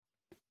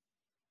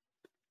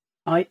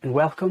Hi and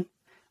welcome.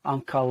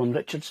 I'm Calum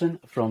Richardson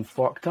from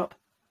Forked Up.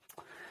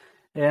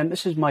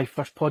 This is my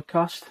first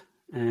podcast,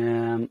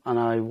 and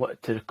I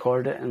wanted to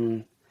record it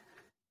and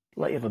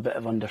let you have a bit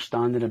of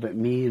understanding about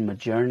me and my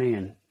journey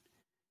and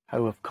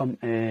how I've come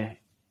to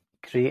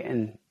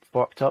creating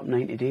Forked Up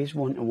 90 Days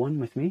one-to-one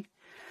with me.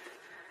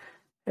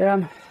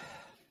 Life's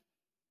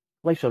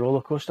a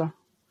roller coaster.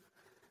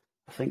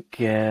 I think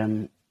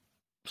some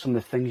of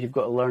the things you've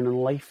got to learn in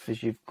life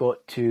is you've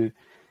got to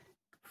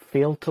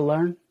fail to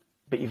learn,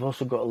 but you've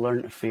also got to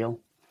learn to fail.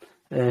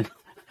 And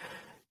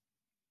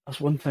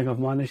that's one thing I've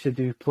managed to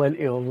do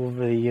plenty of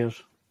over the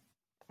years.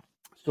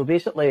 So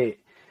basically,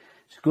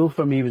 school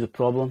for me was a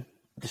problem.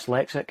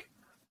 Dyslexic,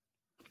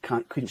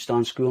 couldn't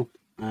stand school.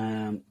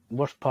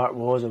 Worst part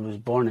was I was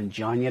born in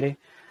January,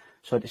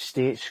 so I had to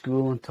stay at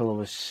school until I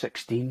was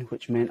 16,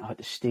 which meant I had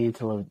to stay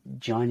until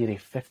January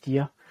 5th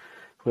year,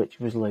 which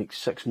was like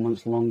 6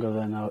 months longer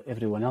than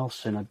everyone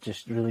else, and I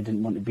just really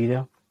didn't want to be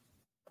there.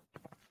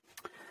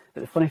 But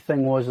the funny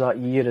thing was that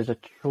year is I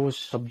chose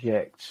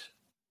subjects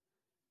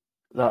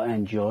that I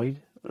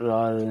enjoyed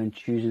rather than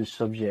choosing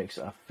subjects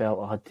that I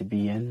felt I had to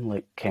be in,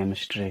 like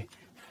chemistry,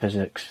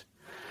 physics,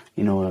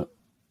 all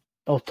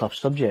tough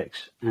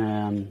subjects.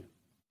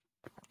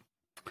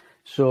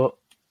 So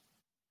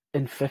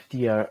in 5th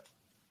year,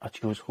 I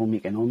chose home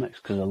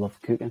economics because I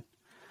love cooking.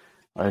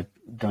 I'd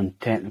done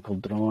technical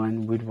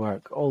drawing,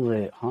 woodwork, all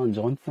the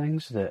hands-on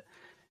things that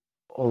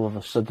all of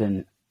a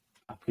sudden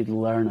I could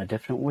learn a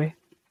different way.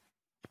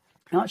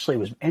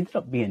 Actually, ended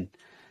up being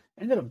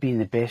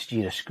the best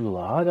year of school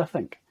I had, I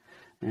think.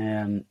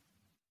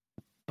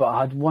 But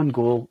I had one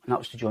goal, and that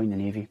was to join the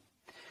Navy.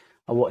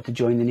 I wanted to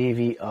join the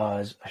Navy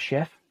as a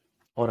chef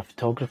or a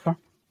photographer.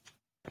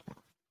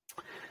 I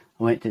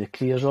went to the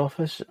careers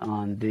office,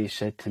 and they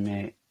said to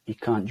me, "You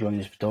can't join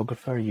as a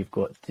photographer. You've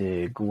got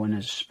to go in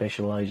as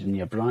specialised in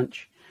your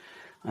branch,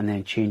 and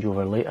then change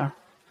over later."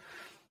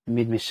 They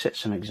made me sit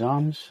some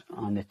exams,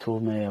 and they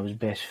told me I was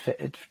best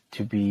fitted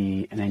to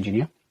be an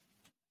engineer.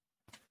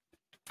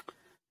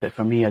 But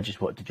for me, I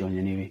just wanted to join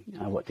the Navy.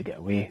 I wanted to get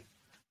away,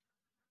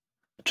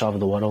 travel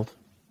the world.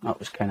 That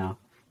was kind of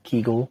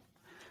key goal.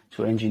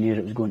 So engineer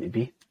it was going to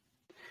be.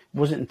 It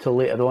wasn't until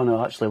later on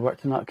I actually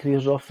worked in that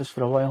careers office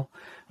for a while,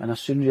 and I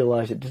soon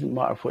realised it doesn't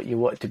matter what you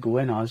wanted to go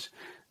in as.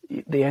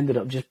 They ended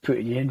up just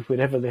putting you in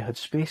wherever they had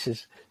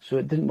spaces. So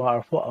it didn't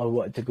matter what I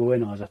wanted to go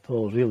in as at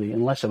all, really,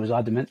 unless I was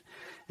adamant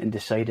and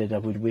decided I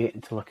would wait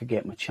until I could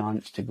get my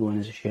chance to go in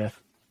as a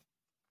chef.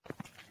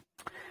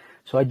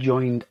 So I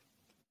joined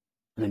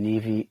the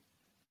Navy.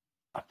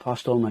 I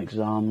passed all my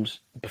exams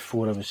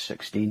before I was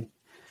 16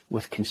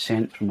 with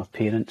consent from my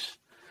parents.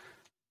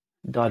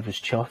 Dad was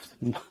chuffed.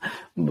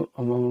 My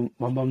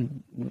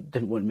mum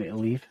didn't want me to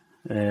leave,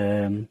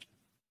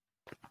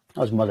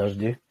 as mothers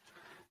do.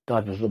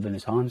 Dad was rubbing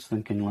his hands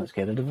thinking, let's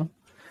get rid of him.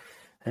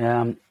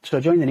 So I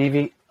joined the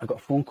Navy. I got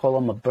a phone call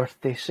on my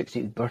birthday,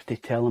 16th birthday,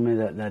 telling me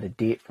that they had a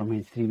date for me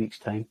in 3 weeks'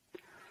 time.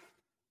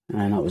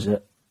 And that was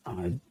it.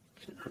 I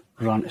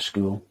ran to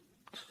school,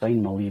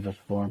 signed my leavers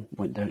form,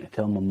 went down to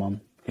tell my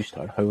mum, who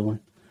started howling.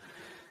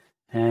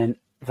 And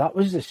that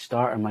was the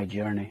start of my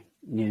journey.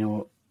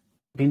 Being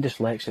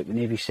dyslexic, the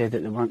Navy said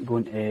that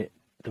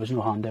there was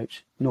no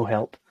handouts, no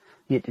help.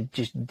 You had to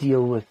just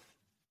deal with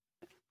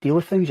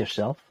things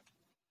yourself,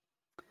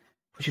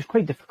 which is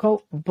quite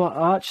difficult, but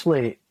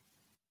actually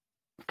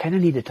kind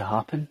of needed to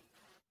happen.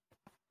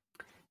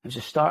 It was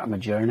the start of my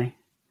journey.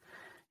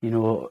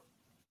 I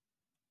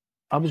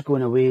was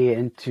going away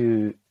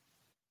into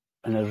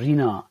an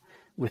arena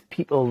with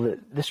people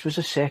that this was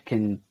a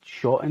second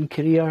shot in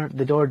career.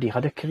 They'd already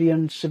had a career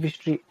in Civvy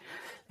Street,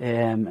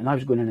 and I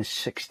was going in as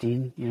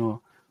 16. I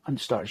hadn't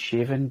started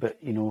shaving, but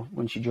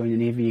once you join the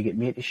Navy, you get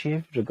made to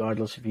shave,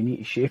 regardless if you need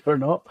to shave or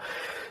not.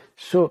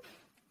 So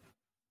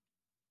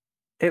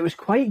it was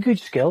quite good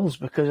skills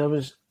because I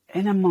was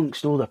in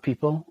amongst older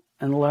people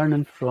and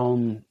learning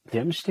from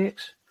their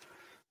mistakes.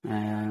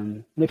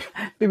 Maybe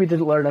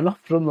didn't learn enough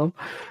from them.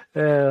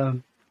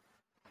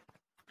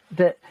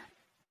 That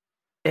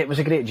it was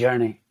a great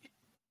journey.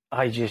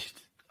 I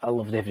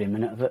loved every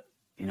minute of it.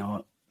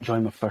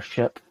 Joined my first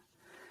ship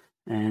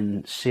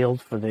and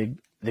sailed for the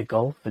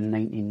Gulf in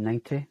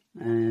 1990,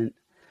 and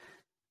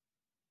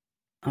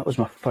that was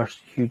my first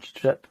huge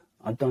trip.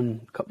 I'd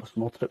done a couple of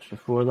small trips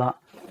before that,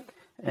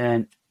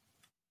 and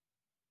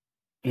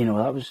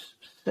that was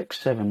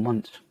 6-7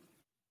 months,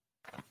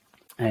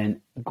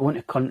 and going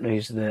to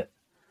countries that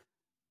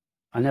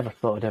I never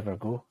thought I'd ever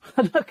go.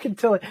 I can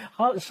tell you,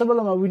 some of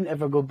them I wouldn't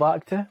ever go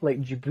back to,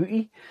 like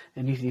Djibouti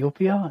and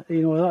Ethiopia.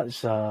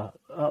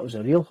 That was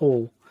a real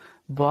hole.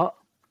 But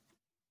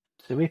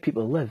it's the way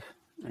people live,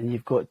 and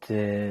you've got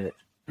to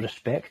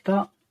respect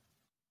that.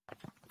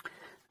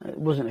 It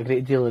wasn't a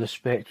great deal of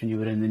respect when you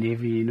were in the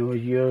Navy.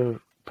 Your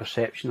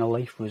perception of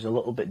life was a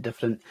little bit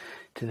different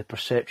to the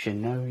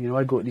perception now.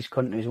 I go to these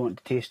countries wanting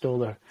to taste all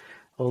their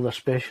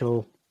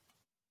special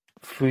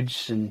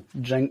foods and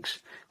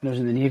drinks. When I was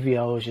in the Navy,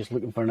 I was just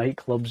looking for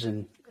nightclubs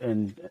and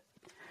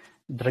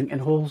drinking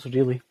holes,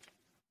 really.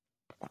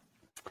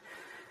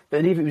 But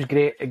the Navy was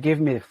great. It gave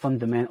me the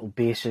fundamental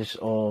basis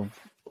of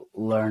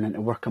learning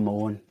to work on my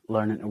own,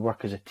 learning to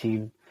work as a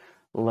team,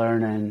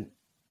 learning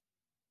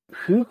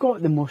who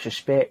got the most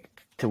respect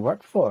to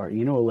work for.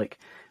 Like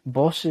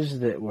bosses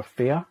that were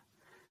fair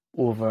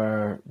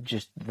over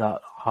just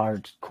that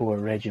hardcore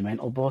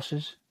regimental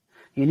bosses.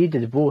 You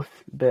needed both,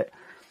 but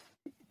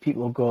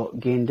people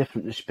gained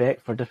different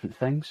respect for different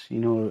things.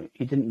 You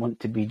didn't want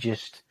to be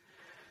just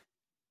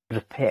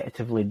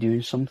repetitively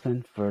doing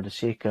something for the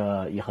sake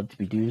of you had to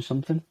be doing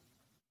something.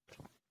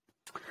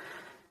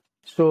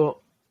 So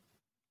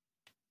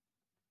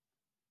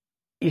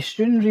you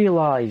soon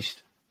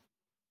realised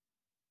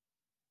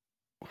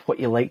what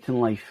you liked in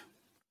life.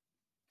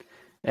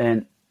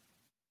 And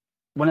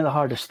one of the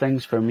hardest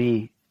things for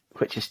me,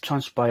 which has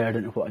transpired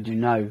into what I do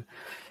now,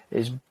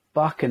 is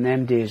back in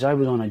them days I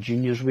was on a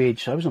junior's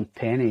wage, so I was on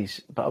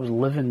pennies, but I was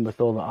living with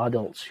all the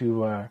adults who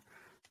were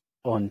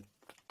on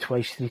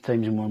twice, 3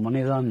 times more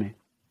money than me,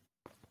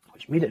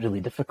 which made it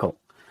really difficult,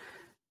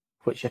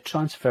 which I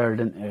transferred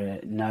into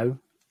now.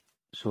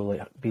 So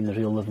like being the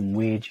real living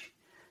wage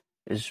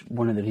is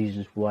one of the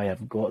reasons why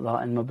I've got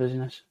that in my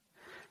business,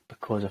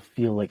 because I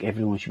feel like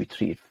everyone should be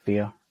treated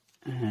fair.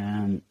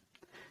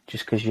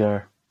 Just because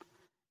you're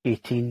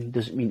 18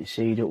 doesn't mean to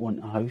say you don't want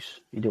a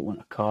house, you don't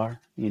want a car,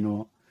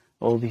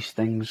 all these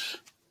things.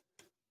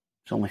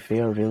 It's only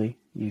fair, really.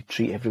 You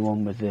treat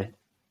everyone with the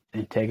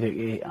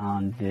integrity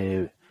and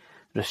the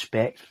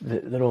respect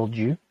that they're all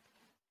due.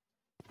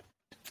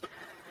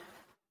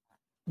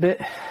 But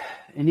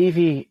the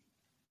Navy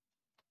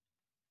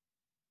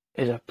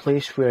is a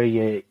place where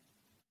you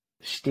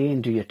stay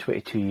and do your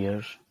 22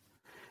 years,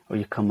 or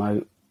you come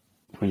out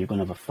when you're going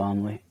to have a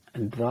family,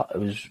 and that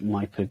was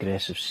my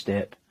progressive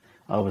step.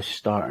 I was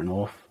starting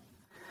off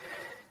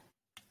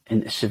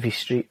into Civvy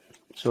Street,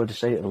 so I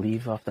decided to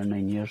leave after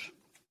 9 years.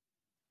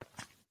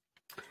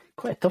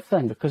 Quite a tough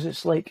thing, because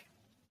it's like,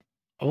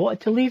 I wanted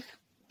to leave,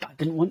 but I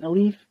didn't want to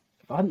leave.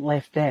 If I hadn't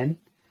left then,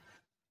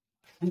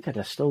 I think I'd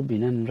have still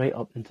been in right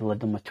up until I'd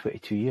done my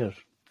 22 years,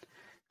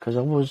 because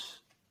I was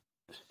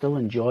still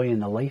enjoying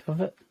the life of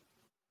it.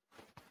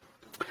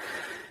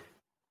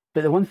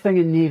 But the one thing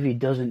the Navy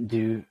doesn't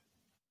do,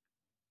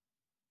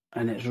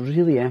 and it's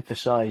really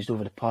emphasised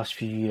over the past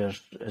few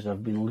years as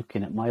I've been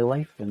looking at my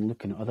life and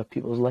looking at other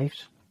people's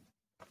lives,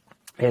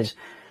 is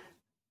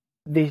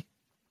they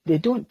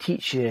don't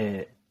teach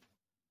you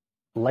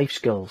life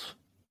skills.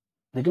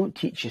 They don't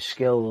teach you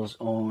skills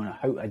on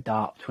how to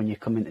adapt when you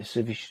come into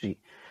Civvy Street.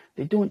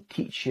 They don't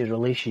teach you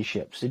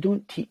relationships. They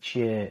don't teach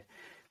you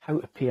how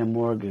to pay a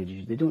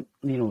mortgage. They don't,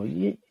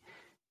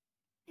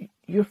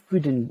 your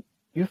food and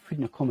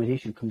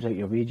accommodation comes out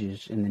your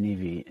wages in the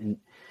Navy, and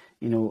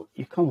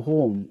you come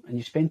home and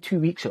you spend 2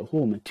 weeks at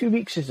home, and 2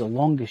 weeks is the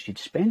longest you'd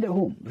spend at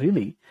home,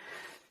 really.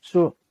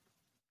 So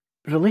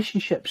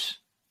relationships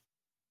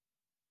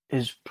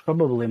is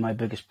probably my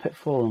biggest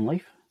pitfall in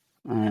life.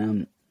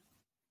 I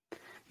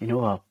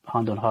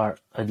hand on heart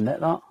admit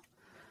that.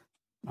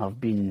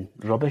 I've been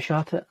rubbish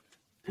at it,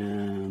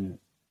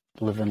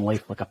 living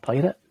life like a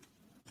pirate.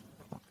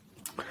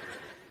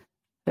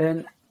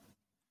 And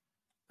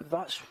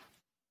that's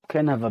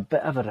kind of a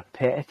bit of a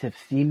repetitive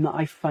theme that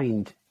I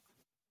find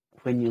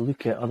when you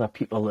look at other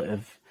people that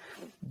have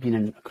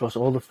been across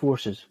all the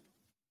forces.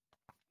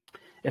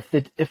 If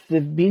they'd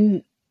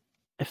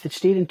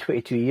stayed in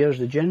 22 years,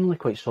 they're generally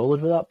quite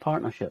solid with that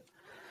partnership.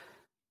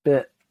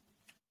 But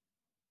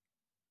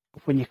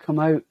when you come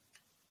out,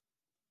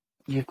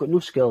 you've got no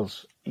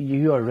skills.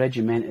 You are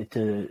regimented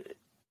to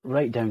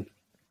right down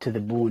to the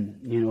bone.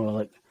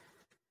 Like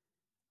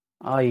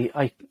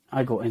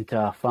I got into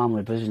a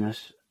family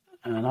business,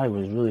 and I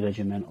was really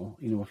regimental.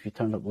 If you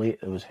turned up late,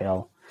 it was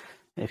hell.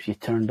 If you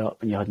turned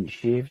up and you hadn't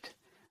shaved,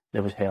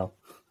 there was hell.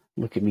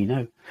 Look at me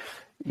now.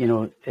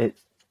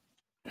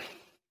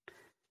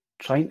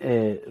 Trying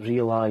to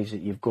realise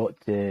that you've got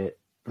to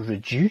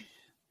reduce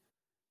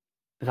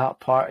that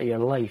part of your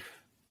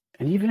life.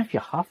 And even if you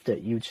have to,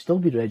 you'd still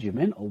be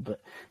regimental,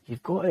 but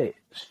you've got to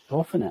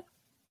soften it.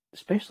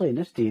 Especially in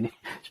this day and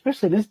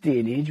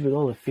age with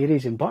all the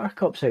fairies and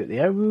buttercups out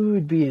there, we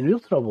would be in real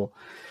trouble.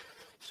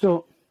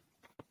 So,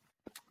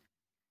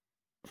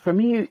 for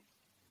me,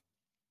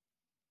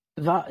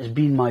 that has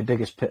been my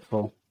biggest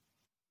pitfall,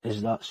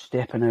 is that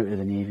stepping out of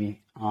the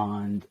Navy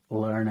and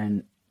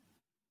learning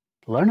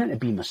to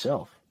be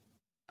myself.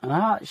 And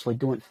I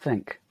don't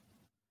think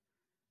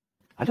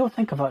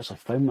I've actually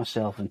found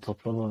myself until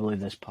probably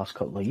this past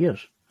couple of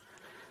years.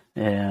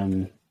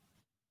 I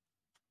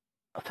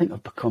think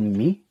I've become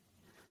me,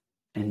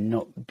 and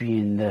not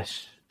being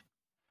this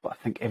what I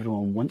think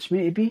everyone wants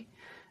me to be.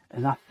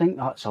 And I think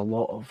that's a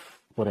lot of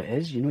what it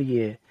is.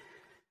 You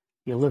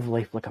live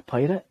life like a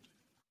pirate,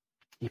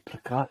 you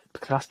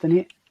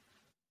procrastinate,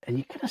 and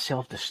you kind of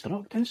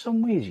self-destruct in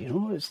some ways.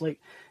 It's like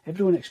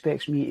everyone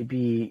expects me to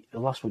be the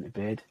last one to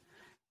bed,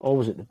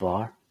 always at the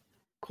bar,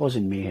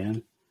 causing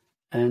mayhem,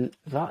 and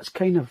that's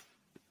kind of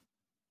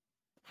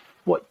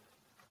what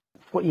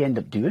you end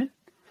up doing.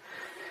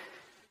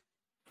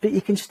 But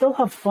you can still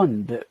have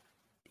fun, but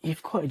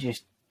you've got to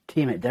just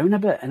tame it down a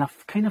bit, and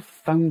I've kind of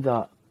found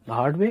that the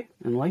hard way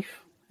in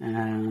life.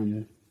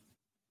 You've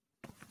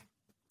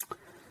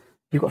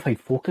got to find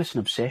focus and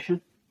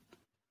obsession.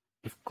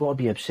 You've got to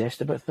be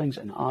obsessed about things,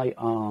 and I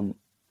am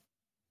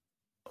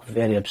a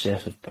very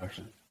obsessive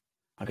person.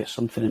 I get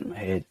something in my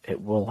head,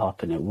 it will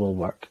happen, it will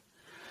work.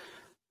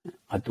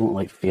 I don't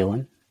like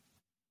failing,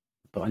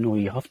 but I know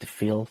you have to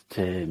fail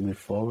to move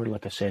forward.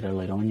 Like I said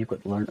earlier on, you've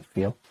got to learn to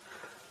fail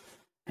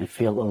and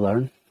fail to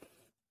learn.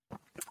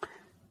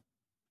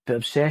 But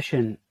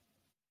obsession,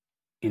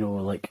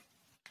 like,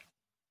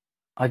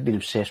 I've been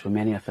obsessed with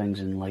many things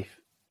in life,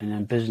 and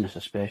in business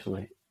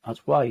especially.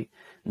 That's why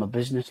my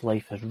business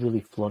life has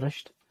really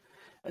flourished,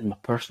 and my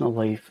personal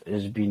life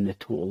has been the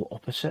total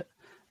opposite.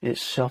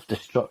 It's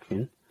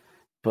self-destruction,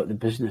 but the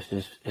business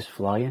is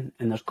flying,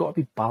 and there's got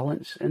to be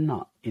balance in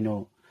that.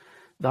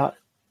 That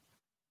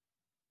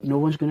no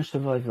one's going to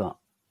survive that.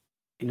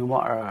 No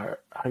matter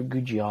how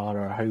good you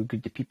are or how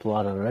good the people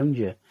are around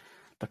you,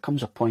 there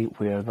comes a point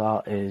where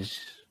that is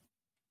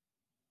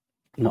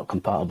not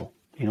compatible.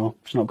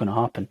 It's not going to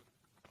happen.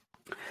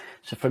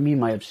 So for me,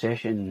 my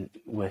obsession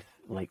with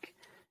like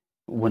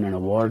winning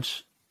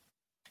awards,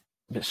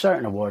 but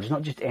certain awards,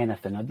 not just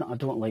anything. I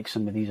don't like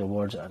some of these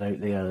awards that are out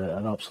there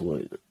that are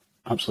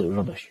absolute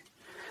rubbish.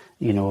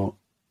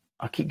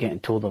 I keep getting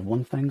told I've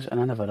won things, and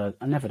I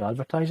never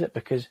advertise it,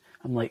 because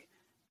I'm like,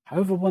 how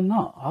have I won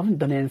that? I haven't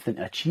done anything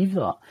to achieve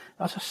that.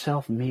 That's a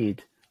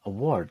self-made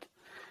award.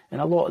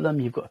 And a lot of them,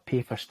 you've got to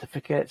pay for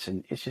certificates,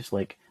 and it's just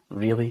like,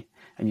 really?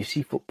 And you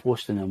see folk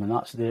posting them, and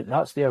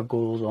that's their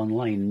goals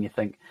online, and you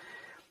think,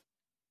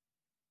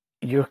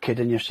 you're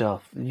kidding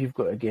yourself. You've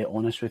got to get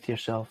honest with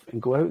yourself and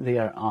go out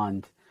there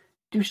and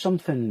do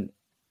something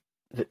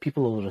that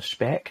people will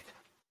respect.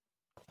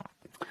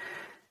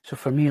 So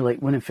for me,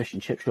 like, winning Fish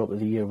and Chip Shop of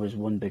the Year was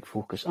one big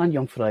focus, and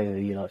Young Fry of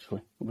the Year,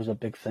 actually. It was a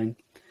big thing.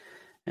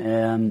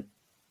 But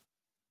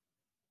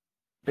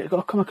it's got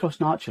to come across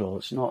natural.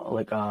 It's not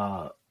like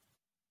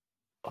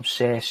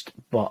obsessed,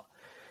 but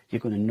you're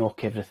going to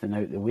knock everything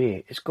out the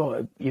way.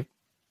 You've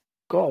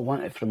got to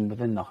want it from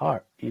within the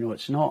heart.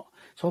 It's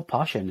all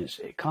passion.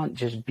 It can't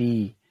just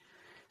be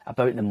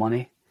about the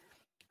money.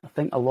 I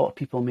think a lot of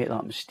people make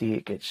that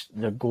mistake.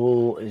 Their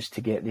goal is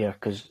to get there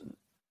because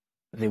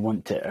they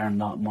want to earn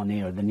that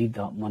money, or they need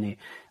that money,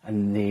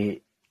 and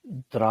they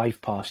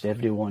drive past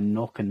everyone,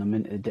 knocking them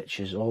into the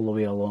ditches all the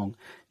way along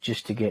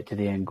just to get to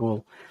the end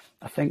goal.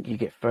 I think you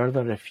get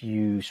further if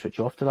you switch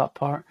off to that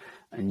part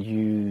and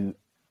you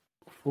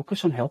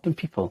focus on helping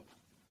people.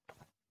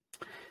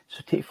 So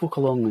take folk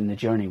along on the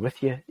journey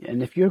with you,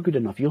 and if you're good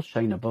enough, you'll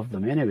shine above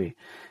them anyway.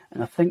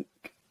 And I think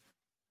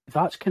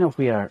that's kind of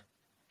where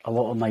a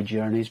lot of my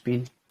journey's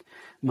been.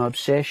 My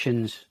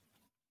obsessions,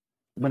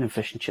 winning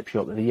Fish and Chip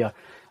Shop of the Year.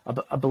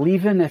 I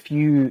believe in if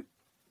you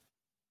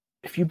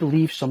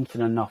believe something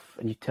enough,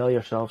 and you tell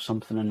yourself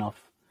something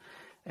enough,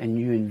 and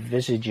you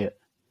envisage it,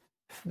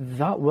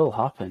 that will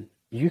happen.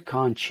 You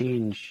can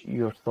change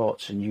your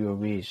thoughts and your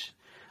ways.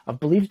 I've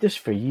believed this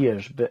for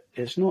years, but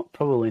it's not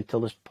probably until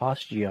this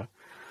past year,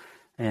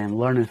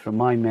 learning from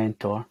my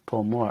mentor,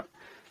 Paul Mort,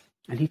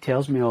 and he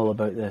tells me all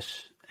about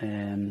this.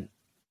 And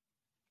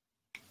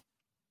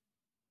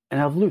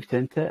I've looked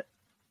into it,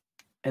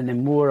 and the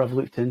more I've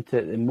looked into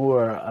it, the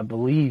more I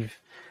believe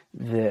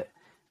that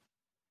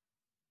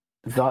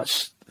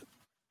that's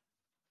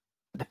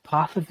the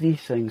path of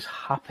these things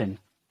happen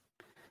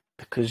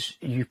because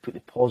you put the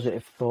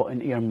positive thought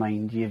into your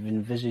mind, you've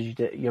envisaged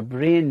it. Your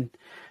brain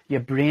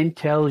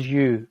tells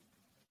you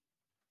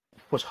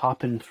what's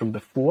happened from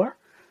before.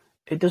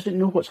 It doesn't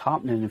know what's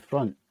happening in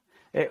front.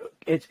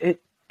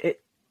 It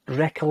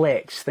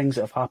recollects things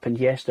that have happened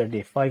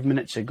yesterday, 5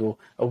 minutes ago,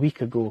 a week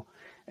ago,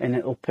 and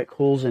it'll pick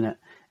holes in it.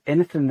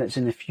 Anything that's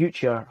in the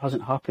future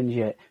hasn't happened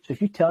yet. So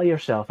if you tell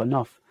yourself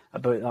enough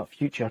about that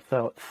future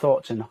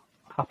thoughts and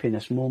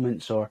happiness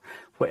moments or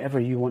whatever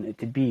you want it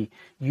to be,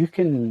 you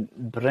can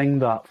bring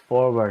that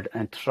forward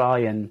and try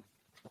and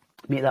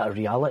make that a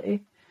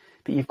reality.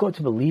 But you've got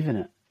to believe in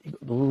it. You've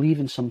got to believe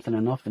in something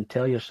enough and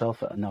tell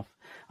yourself it enough.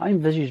 I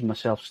envisaged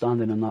myself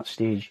standing on that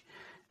stage,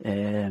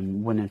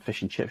 winning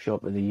Fish and Chip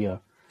Shop of the Year,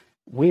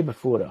 way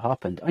before it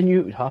happened. I knew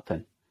it would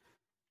happen,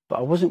 but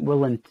I wasn't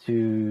willing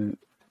to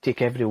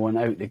take everyone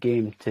out the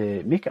game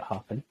to make it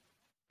happen.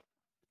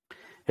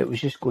 It was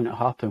just going to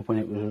happen when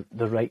it was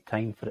the right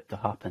time for it to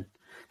happen.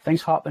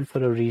 Things happen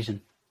for a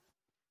reason.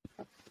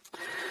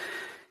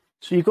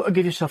 So you've got to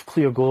give yourself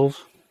clear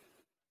goals.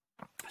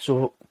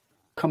 So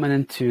coming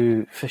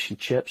into Fish and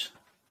Chips,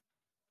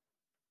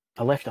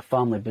 I left a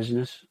family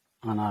business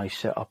and I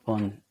set up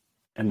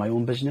in my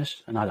own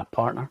business, and I had a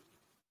partner.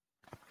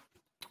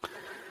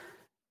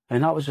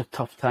 And that was a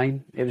tough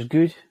time. It was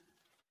good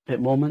at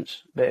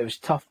moments, but it was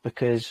tough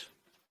because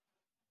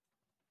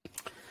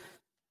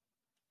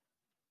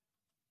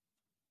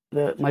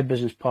my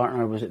business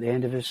partner was at the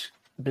end of his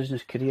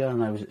business career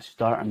and I was at the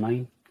start of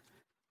mine.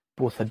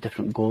 Both had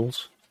different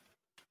goals.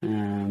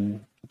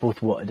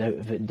 Both wanted out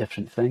of it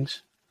different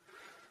things.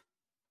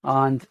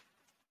 And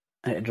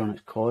it had run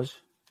its course.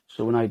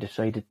 So when I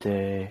decided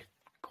to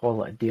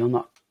call it a day on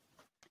that,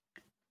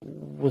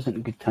 wasn't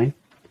a good time.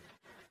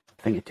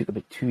 I think it took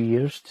about 2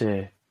 years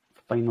to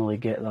finally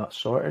get that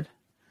sorted,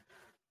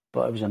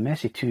 but it was a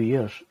messy 2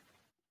 years.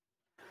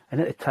 And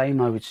at the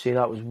time, I would say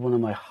that was one of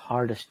my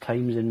hardest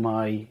times in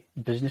my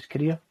business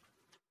career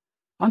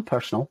and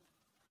personal.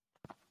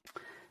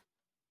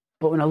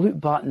 But when I look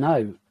back now,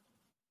 it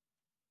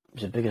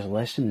was the biggest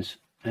lessons,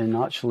 and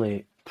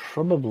actually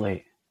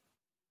probably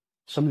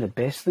some of the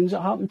best things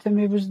that happened to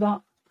me was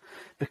that,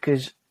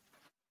 because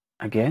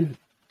again,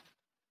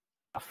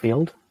 I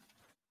failed,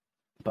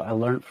 but I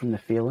learnt from the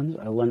failings.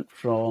 I learnt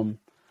from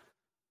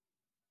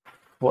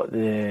what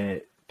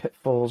the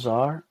pitfalls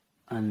are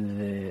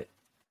and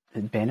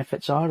the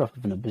benefits are of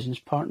having a business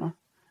partner.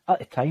 At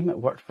the time, it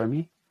worked for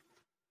me.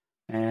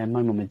 My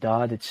mum and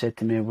dad had said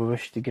to me, we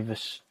wish to give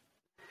us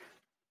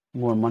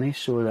more money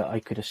so that I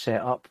could have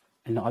set up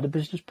and not had a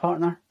business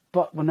partner.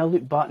 But when I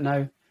look back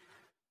now,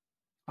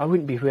 I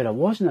wouldn't be where I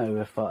was now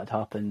if that had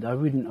happened. I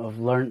wouldn't have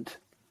learnt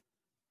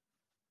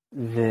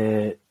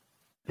the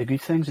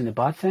good things and the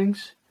bad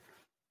things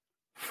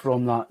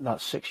from that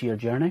 6-year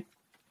journey.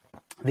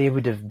 They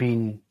would have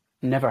been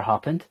never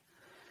happened.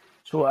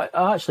 So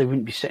I actually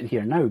wouldn't be sitting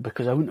here now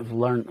because I wouldn't have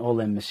learnt all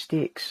them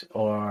mistakes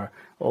or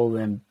all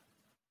them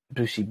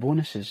Brucey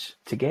bonuses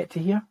to get to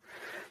here.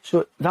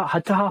 So that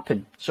had to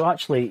happen. So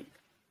actually,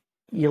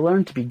 you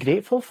learn to be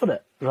grateful for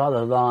it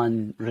rather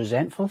than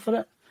resentful for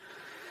it.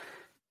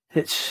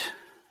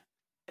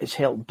 It's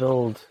helped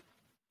build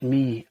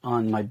me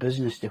and my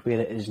business to where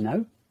it is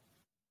now.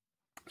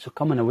 So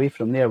coming away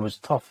from there was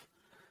tough.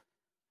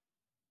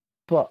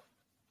 But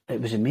it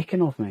was a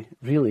making of me,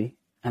 really.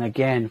 And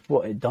again,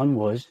 what it done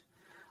was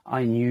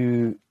I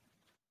knew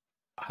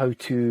how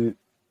to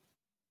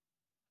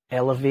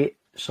elevate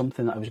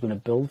something that I was going to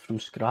build from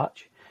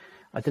scratch.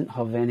 I didn't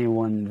have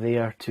anyone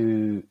there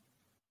to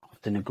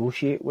have to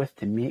negotiate with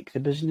to make the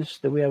business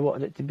the way I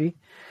wanted it to be.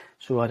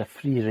 So I had a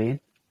free rein.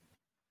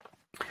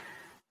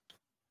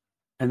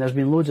 And there's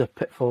been loads of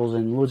pitfalls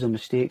and loads of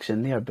mistakes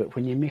in there, but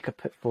when you make a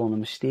pitfall and a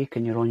mistake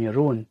and you're on your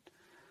own,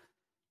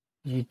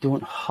 you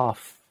don't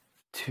have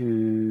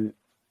to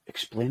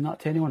explain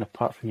that to anyone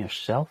apart from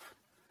yourself.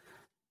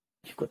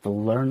 You've got to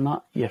learn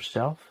that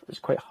yourself. It's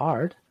quite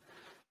hard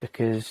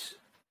because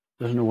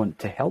there's no one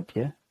to help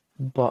you,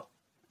 but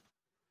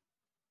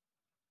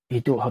you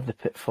don't have the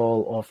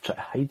pitfall of trying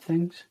to hide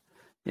things.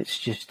 It's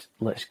just,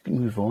 let's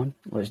move on,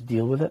 let's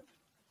deal with it.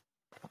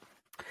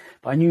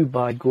 But I knew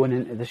by going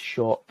into this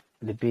shop,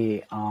 the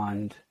Bay,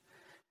 and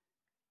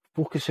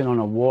focusing on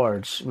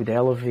awards would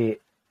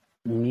elevate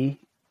me,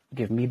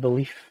 give me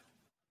belief,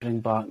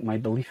 bring back my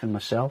belief in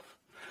myself.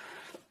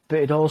 But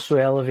it'd also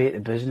elevate the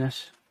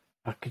business.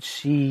 I could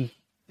see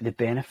the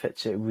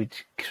benefits it would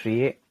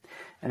create.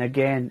 And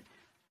again,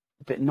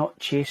 but not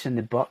chasing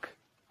the buck.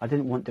 I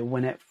didn't want to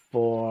win it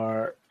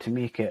to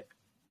make it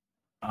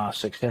a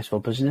successful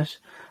business.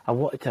 I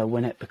wanted to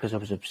win it because I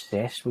was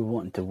obsessed with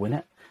wanting to win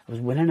it. I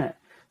was winning it.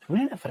 I was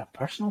winning it for a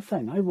personal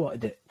thing. I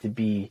wanted it to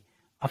be,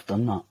 I've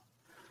done that.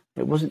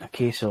 It wasn't a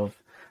case of,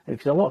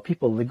 because a lot of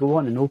people, they go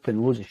on and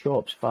open loads of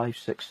shops, 5,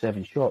 6,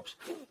 7 shops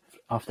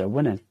after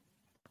winning.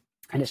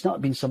 And it's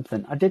not been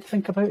something, I did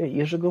think about it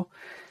years ago,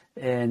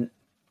 but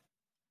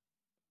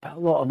a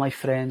lot of my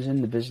friends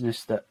in the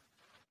business that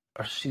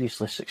are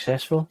seriously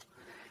successful,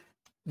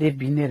 they've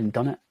been there and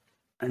done it,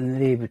 and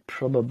they would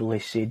probably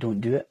say don't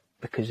do it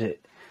because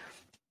it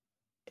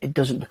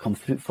doesn't become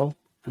fruitful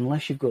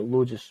unless you've got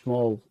loads of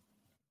small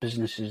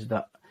businesses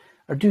that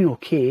are doing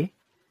okay.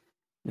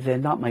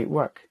 Then that might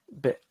work,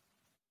 but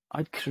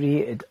I'd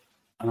created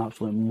an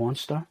absolute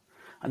monster,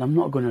 and I'm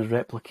not going to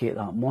replicate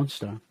that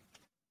monster.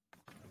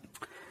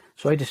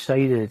 So I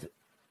decided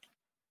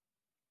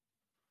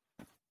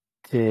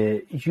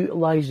to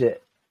utilise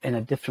it in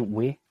a different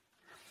way.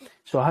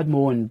 So I had my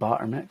own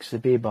batter mix, the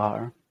Bay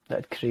batter that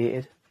I'd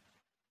created.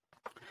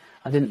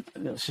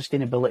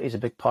 Sustainability is a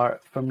big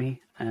part for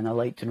me, and I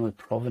like to know the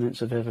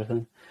provenance of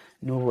everything,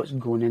 know what's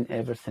going into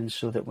everything,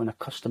 so that when a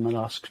customer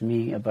asks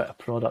me about a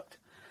product,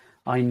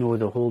 I know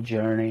the whole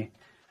journey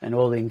and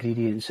all the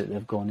ingredients that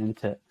they've gone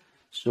into it,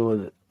 so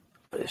that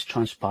it's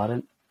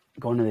transparent.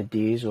 Gone are the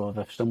days of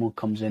if someone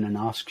comes in and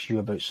asks you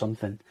about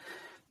something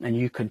and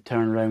you can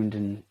turn around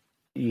and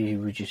you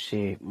would just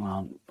say,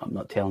 well, I'm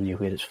not telling you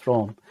where it's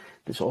from.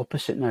 It's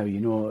opposite now.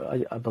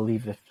 I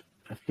believe if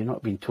you're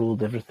not being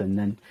told everything,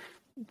 then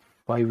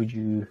why would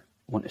you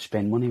want to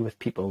spend money with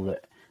people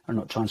that are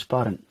not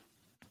transparent?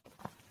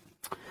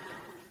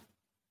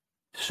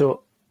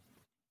 So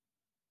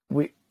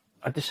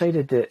I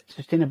decided that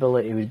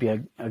sustainability would be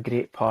a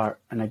great part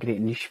and a great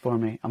niche for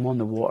me. I'm on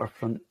the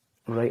waterfront,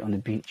 right on the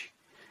beach.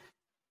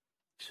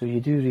 So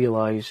you do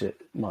realise that,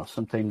 well,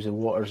 sometimes the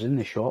water's in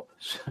the shop.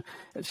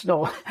 It's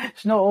not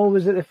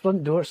always at the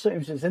front door.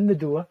 Sometimes it's in the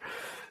door.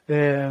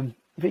 But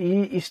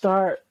you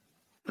start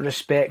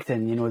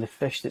respecting, the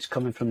fish that's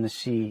coming from the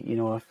sea.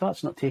 If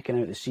that's not taken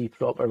out of the sea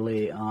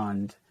properly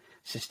and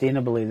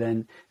sustainably,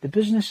 then the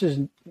business has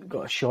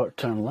got a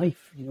short-term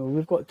life.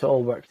 We've got to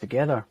all work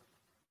together.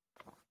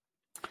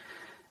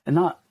 And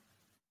that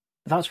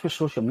that's where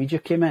social media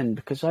came in,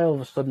 because all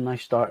of a sudden I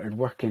started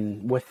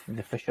working with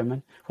the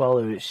fishermen. While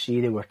they were at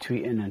sea, they were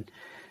tweeting and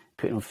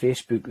putting on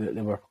Facebook that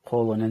they were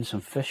hauling in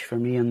some fish for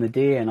me in the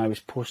day, and I was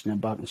posting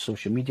it back on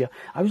social media.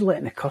 I was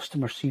letting the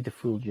customer see the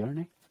full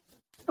journey.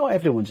 Not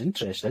everyone's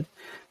interested,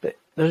 but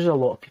there's a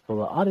lot of people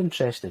that are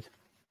interested.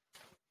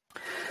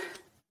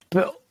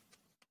 But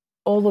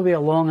all the way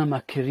along in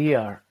my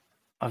career,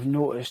 I've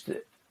noticed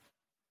that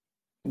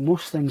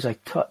most things I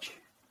touch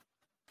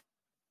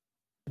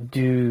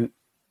do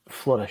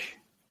flourish.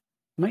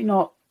 Might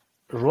not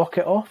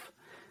rocket off,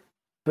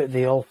 but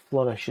they all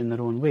flourish in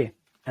their own way,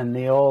 and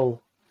they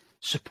all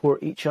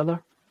support each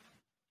other.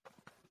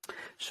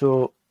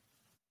 So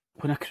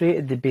when I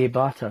created the Bay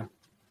Batter,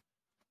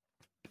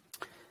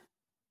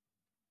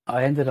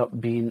 I ended up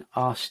being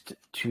asked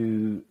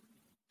to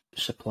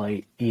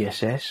supply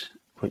ESS,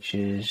 which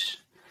is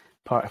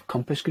part of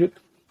Compass Group.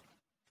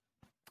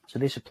 So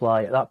they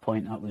supply, at that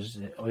point, that was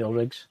the oil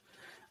rigs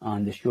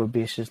and the shore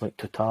bases like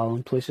Total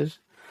and places.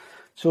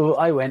 So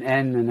I went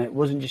in, and it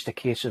wasn't just a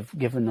case of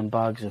giving them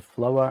bags of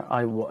flour.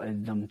 I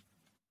wanted them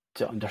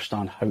to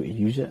understand how to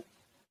use it.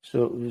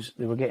 So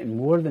they were getting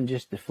more than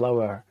just the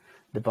flour,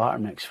 the batter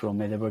mix from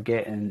me. They were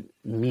getting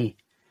me.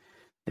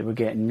 They were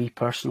getting me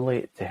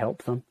personally to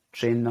help them,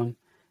 train them,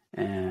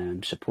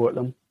 and support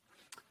them.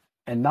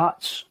 And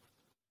that's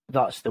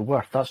the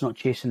worth. That's not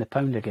chasing the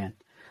pound again.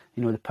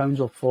 You know, the pounds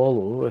will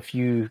follow if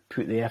you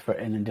put the effort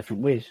in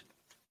different ways.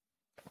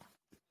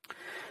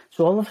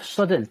 So all of a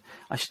sudden,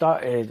 I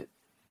started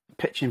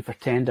pitching for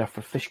tender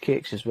for fish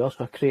cakes as well.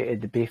 So I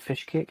created the Bay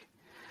Fish Cake.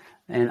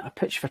 And I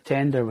pitched for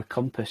tender with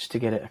Compass to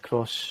get it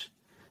across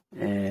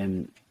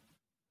their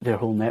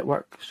whole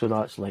network. So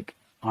that's like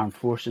armed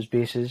forces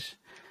bases,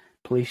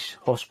 police,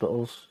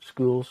 hospitals,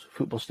 schools,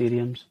 football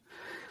stadiums.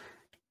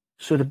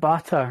 So the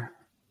batter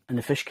and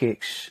the fish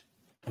cakes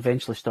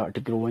eventually started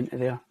to grow into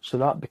there. So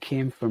that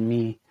became for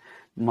me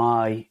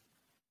my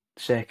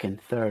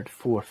second, third,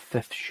 fourth,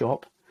 fifth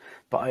shop.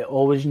 But I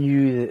always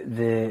knew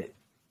that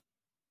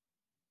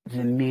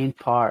the main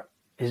part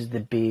is the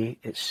bay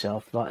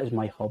itself. That is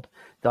my hub.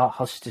 That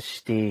has to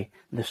stay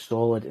the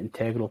solid,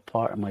 integral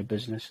part of my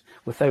business.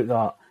 Without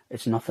that,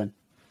 it's nothing.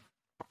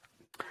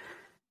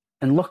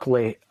 And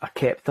luckily, I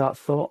kept that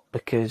thought,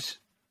 because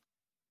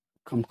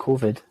come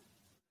COVID,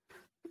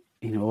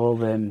 you know, all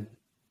them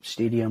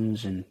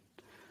stadiums and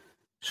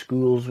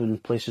schools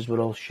and places were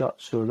all shut.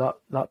 So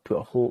that put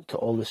a halt to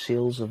all the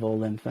sales of all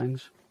them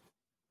things.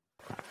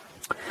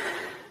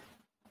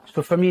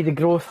 So for me, the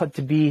growth had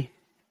to be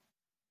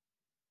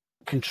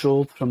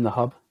controlled from the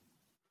hub.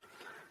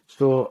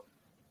 So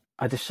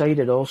I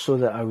decided also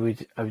that I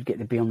would get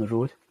to be on the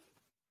road.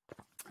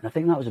 And I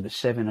think that was about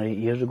 7 or 8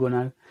 years ago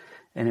now.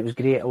 And it was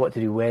great. I wanted to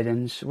do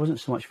weddings. It wasn't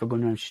so much for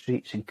going around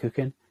streets and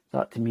cooking.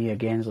 That to me,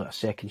 again, is like a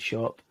second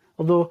shop.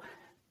 Although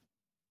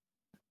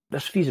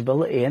there's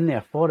feasibility in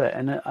there for it,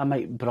 and I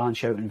might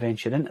branch out and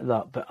venture into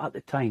that. But at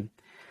the time,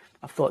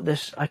 I thought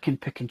I can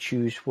pick and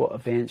choose what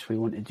events we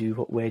want to do,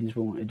 what weddings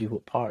we want to do,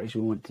 what parties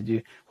we want to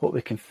do, what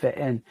we can fit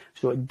in.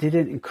 So it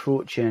didn't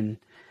encroach in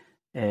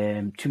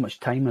too much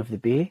time of the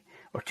bay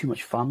or too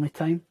much family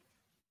time.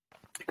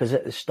 Because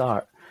at the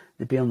start,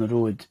 the Bay on the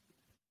Road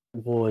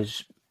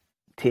was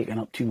taking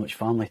up too much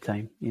family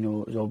time. You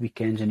know, it was all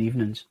weekends and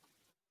evenings.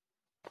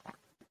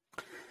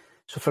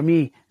 So for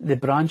me, the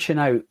branching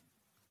out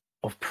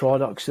of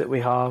products that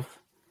we have,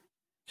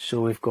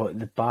 so we've got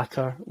the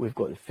batter, we've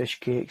got the fish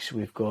cakes,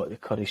 we've got the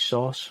curry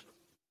sauce,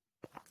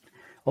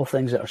 all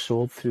things that are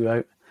sold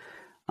throughout,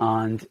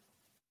 and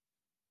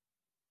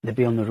the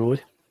Bay on the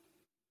Road.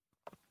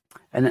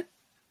 And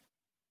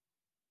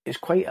it's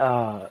quite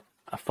a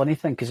funny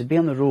thing, because the Bay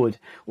on the Road,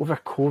 over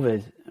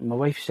COVID, my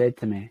wife said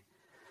to me,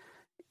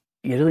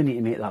 you really need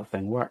to make that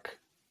thing work,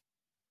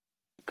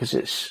 because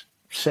it's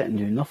sitting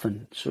doing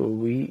nothing.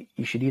 So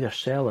you should either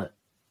sell it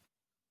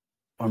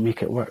or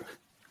make it work.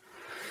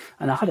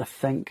 And I had a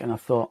think, and I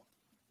thought,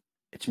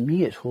 it's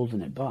me that's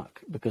holding it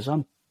back, because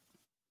I'm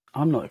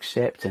not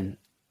accepting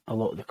a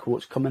lot of the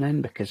quotes coming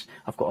in, because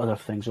I've got other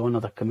things on,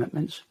 other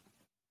commitments.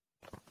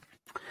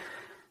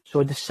 So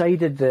I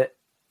decided that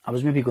I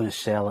was maybe going to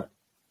sell it,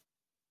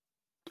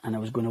 and I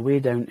was going away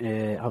down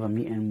to have a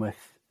meeting with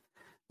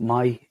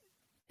my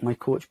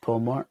coach, Paul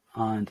Mort,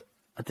 and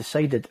I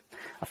decided,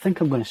 I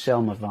think I'm going to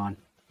sell my van.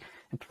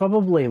 And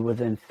probably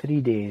within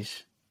 3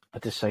 days, I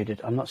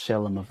decided I'm not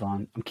selling my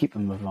van, I'm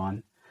keeping my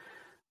van.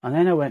 And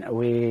then I went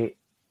away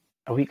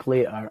a week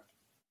later,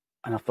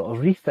 and I thought I'll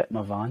refit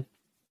my van,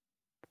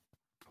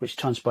 which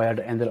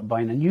transpired I ended up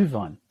buying a new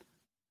van.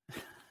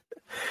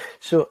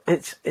 So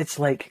it's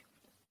like,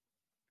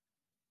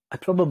 I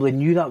probably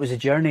knew that was a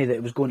journey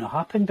that was going to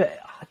happen, but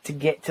I had to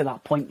get to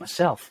that point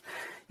myself.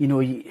 You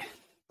know,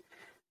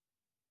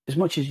 as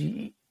much as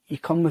you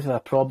come with a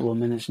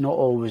problem, and it's not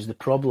always the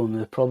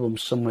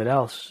problem's somewhere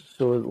else.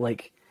 So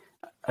like,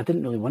 I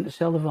didn't really want to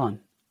sell the van.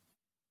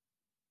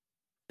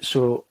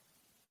 So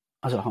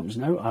as it happens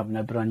now, I have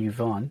a brand new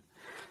van,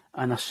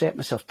 and I set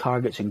myself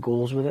targets and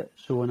goals with it.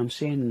 So when I'm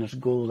saying there's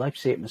goals, I've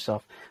set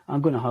myself,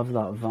 I'm going to have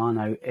that van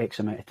out X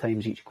amount of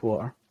times each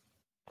quarter.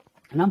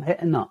 And I'm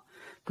hitting that.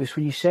 Because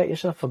when you set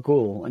yourself a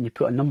goal and you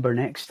put a number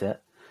next to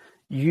it,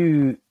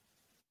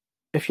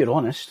 if you're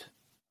honest,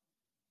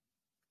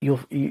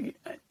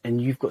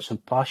 and you've got some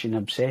passion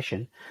and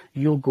obsession,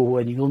 you'll go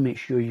and you'll make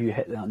sure you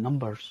hit that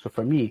number. So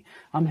for me,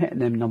 I'm hitting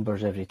them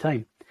numbers every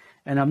time.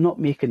 And I'm not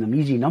making them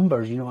easy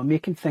numbers, I'm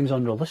making things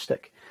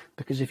unrealistic.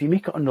 Because if you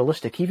make it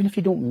unrealistic, even if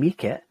you don't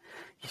make it,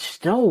 you're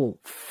still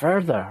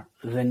further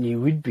than you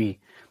would be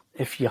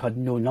if you had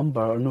no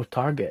number or no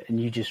target and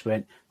you just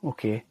went,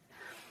 okay,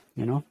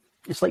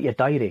 It's like your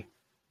diary.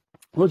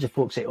 Loads of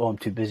folks say, oh, I'm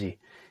too busy.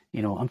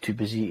 I'm too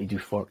busy to do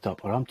forked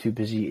up, or I'm too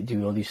busy to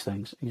do all these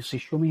things. And you say,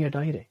 show me your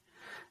diary.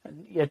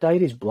 And your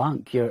diary's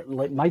blank.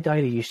 My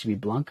diary used to be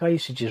blank. I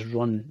used to just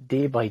run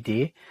day by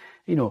day.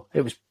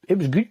 It was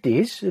good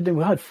days, and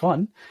we had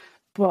fun,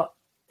 but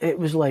it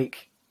was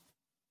like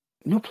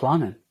no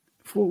planning.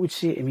 Folk would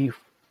say to me,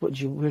 where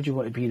do you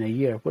want to be in a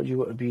year? What do you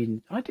want to be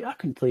in? I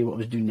couldn't tell you what I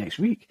was doing next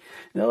week,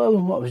 let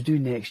alone what I was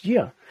doing next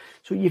year.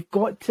 So you've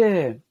got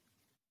to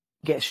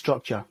get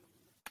structure,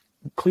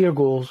 clear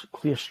goals,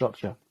 clear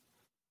structure.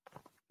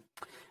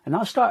 And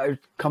that started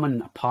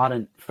coming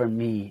apparent for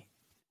me.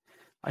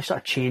 I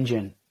started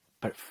changing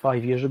about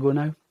 5 years ago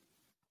now.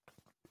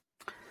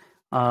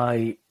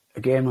 I,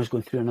 again, was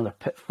going through another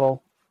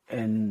pitfall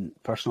in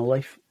personal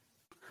life.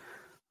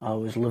 I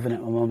was living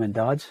at my mum and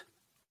dad's,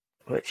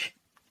 which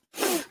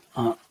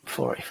at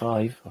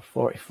 45 or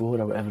 44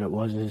 or whatever it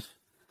was, it's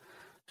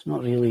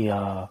not really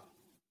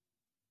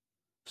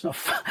it's not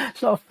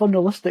a fun,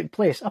 realistic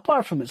place.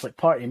 Apart from it's like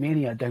party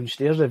mania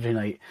downstairs every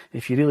night.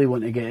 If you really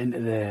want to get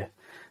into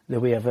the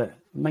way of it,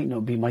 might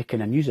not be my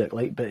kind of music,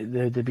 but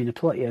there'd been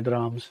plenty of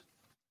drams.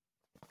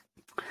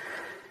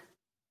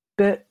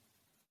 But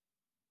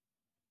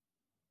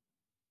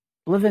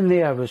living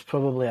there was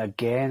probably,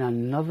 again,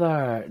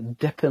 another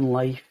dip in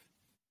life,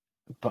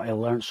 but I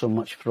learned so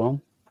much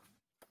from.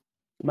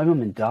 My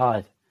mum and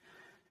dad,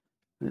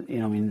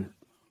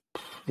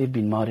 they've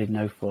been married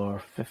now for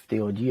 50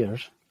 odd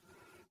years,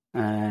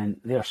 and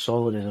they're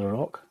solid as a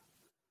rock.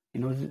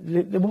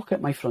 They walk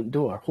out my front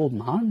door holding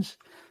hands,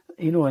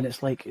 and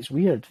it's like, it's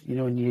weird,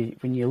 when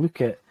you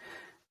look at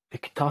the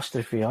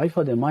catastrophe I've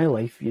had in my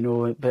life,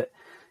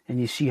 and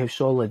you see how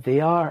solid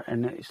they are,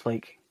 and it's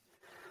like,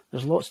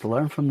 there's lots to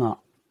learn from that.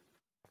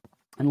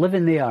 And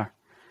living there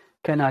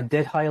kind of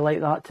did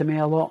highlight that to me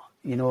a lot.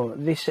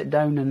 They sit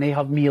down and they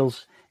have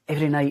meals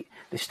every night.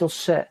 They still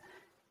sit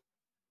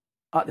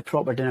at the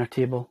proper dinner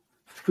table,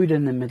 food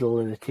in the middle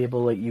of the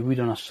table like you would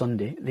on a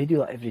Sunday. They do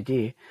that every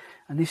day,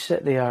 and they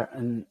sit there,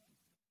 and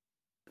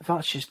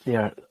that's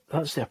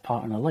their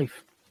pattern of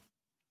life.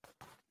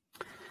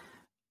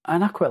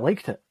 And I quite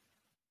liked it.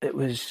 It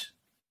was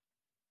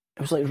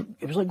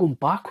like going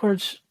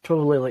backwards,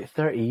 probably like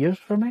 30 years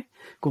for me,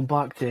 going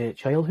back to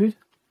childhood.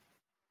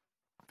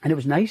 And it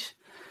was nice,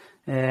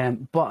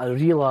 but I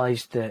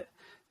realised that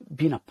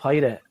being a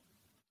pirate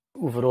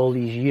over all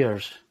these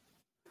years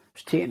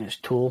was taking its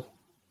toll.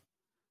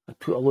 I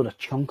put a load of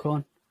chunk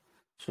on,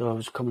 so I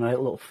was coming out a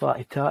little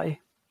fatty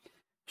tatty. I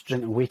was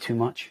drinking way too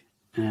much,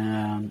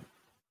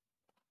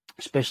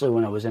 especially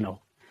when I was in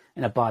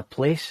a bad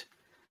place.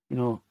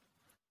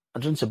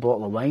 I'd rinse a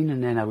bottle of wine,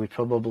 and then I would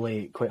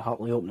probably quite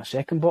happily open a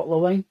second bottle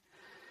of wine.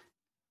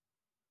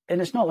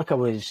 And it's not like I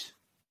was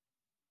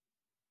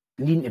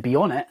needing to be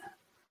on it.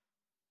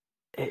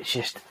 It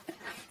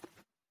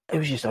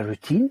was just a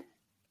routine.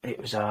 It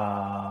was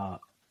a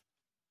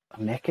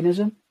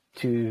mechanism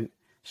to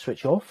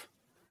switch off,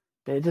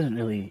 but it doesn't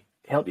really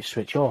help you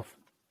switch off.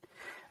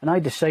 And I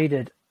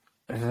decided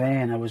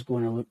then I was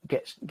going to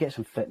get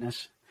some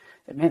fitness.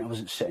 It meant I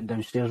wasn't sitting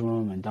downstairs with my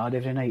mum and dad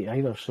every night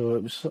either, so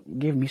it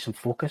gave me some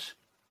focus.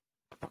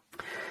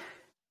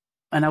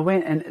 And I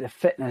went into the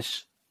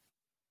fitness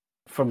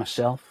for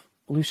myself,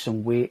 lose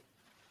some weight,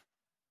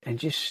 and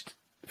just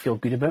feel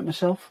good about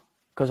myself,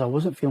 because I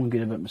wasn't feeling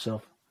good about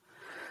myself.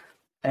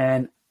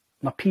 And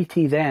my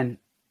PT then,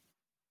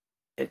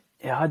 it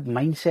had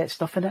mindset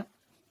stuff in it.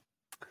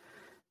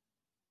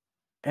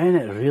 And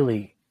it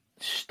really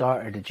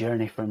started a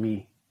journey for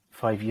me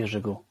 5 years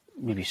ago,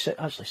 maybe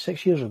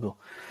 6 years ago.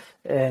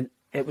 And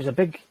it was a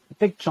big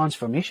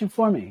transformation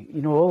for me.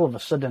 All of a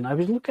sudden I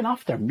was looking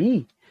after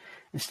me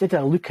instead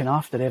of looking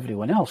after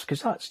everyone else,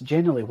 because that's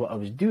generally what I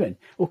was doing.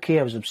 Okay,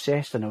 I was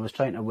obsessed and I was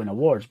trying to win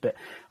awards, but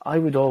I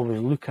would always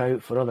look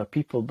out for other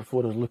people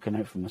before I was looking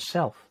out for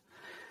myself.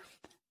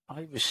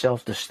 I was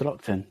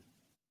self-destructing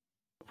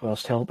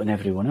whilst helping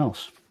everyone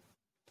else.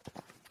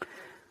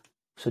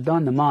 So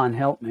Dan the man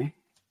helped me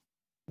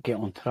get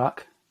on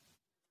track,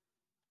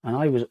 and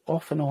I was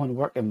off and on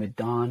working with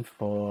Dan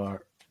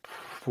for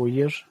 4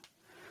 years,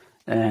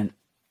 and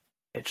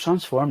it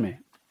transformed me.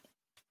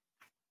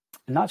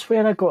 And that's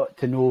where I got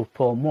to know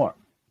Paul Mort.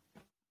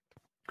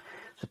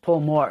 So Paul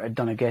Mort had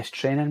done a guest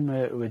training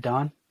with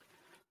Dan,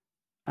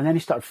 and then he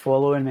started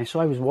following me, so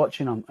I was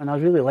watching him, and I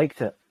really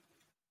liked it.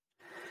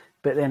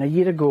 But then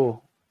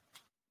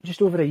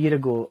just over a year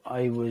ago,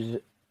 I was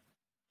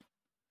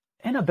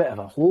in a bit of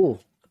a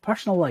hole.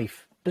 Personal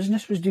life,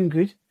 business was doing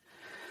good,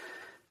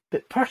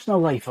 but personal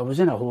life, I was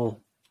in a hole.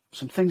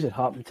 some things had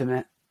happened to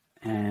me,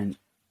 and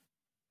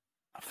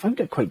I found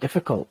it quite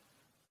difficult.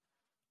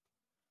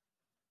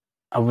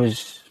 I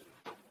was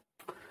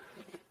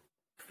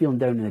feeling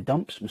down in the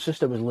dumps. My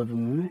sister was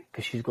living with me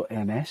because she's got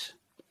MS.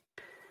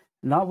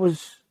 And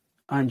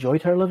I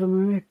enjoyed her living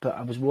with me, but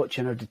I was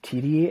watching her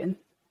deteriorating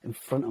in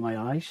front of my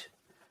eyes.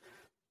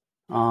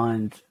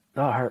 And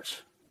that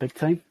hurts big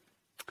time.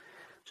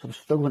 So I was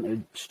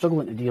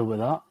struggling to deal with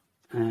that.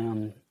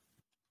 And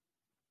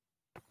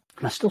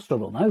I still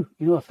struggle now.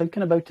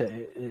 Thinking about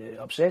it, it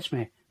upsets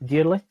me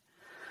dearly.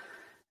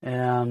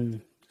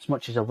 As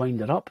much as I wind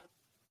her up,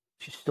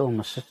 she's still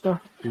my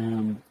sister.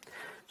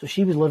 So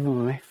she was living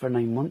with me for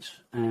 9 months,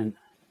 and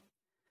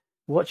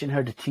watching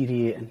her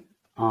deteriorating,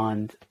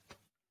 and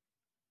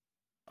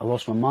I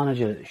lost my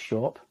manager at the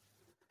shop,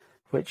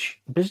 which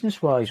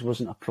business-wise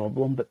wasn't a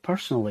problem, but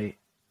personally,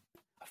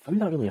 I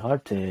found that really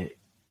hard to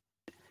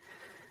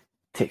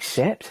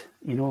accept.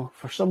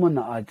 For someone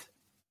that I'd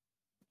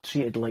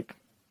treated like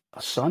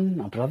a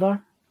son, a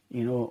brother,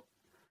 and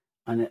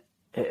it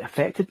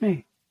affected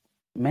me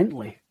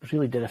mentally. It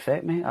really did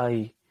affect me.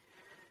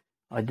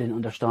 I didn't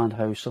understand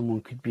how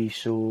someone could be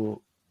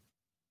so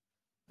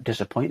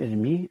disappointed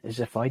in me, as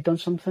if I'd done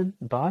something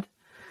bad.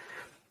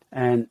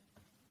 And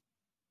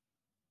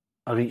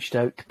I reached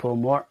out to Paul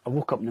Mort. I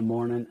woke up in the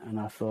morning and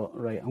I thought,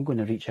 right, I'm going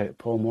to reach out to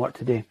Paul Mort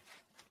today,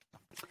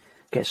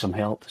 get some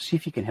help, see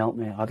if he can help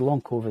me. I had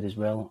long COVID as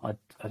well. I'd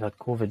had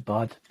COVID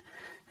bad,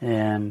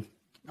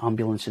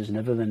 ambulances and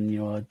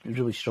everything. I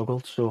really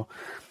struggled. So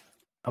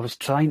I was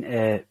trying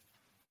to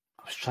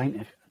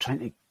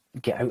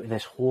get out of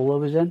this hole I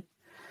was in.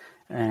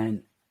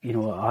 And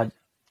I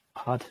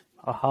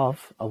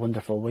have a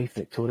wonderful wife,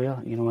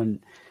 Victoria. And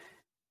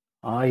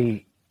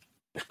I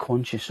was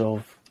conscious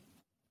of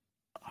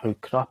how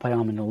crap I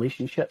am in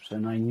relationships,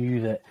 and I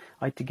knew that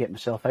I had to get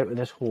myself out of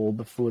this hole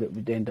before it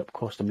would end up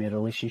costing me a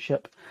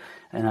relationship,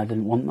 and I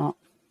didn't want that.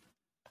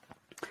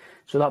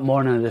 So that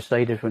morning, I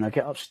decided when I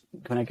get up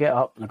and I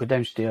go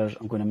downstairs,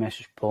 I'm going to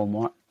message Paul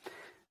Mort.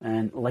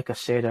 And like I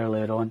said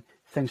earlier on,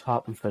 things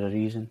happen for a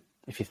reason.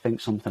 If you think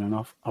something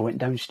enough, I went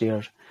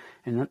downstairs,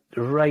 and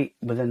right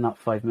within that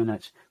 5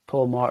 minutes,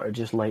 Paul Mort had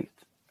just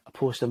liked a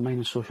post of mine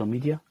on social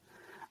media,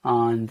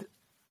 and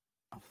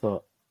I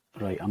thought,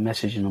 right, I'm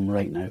messaging him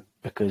right now,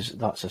 because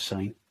that's a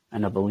sign,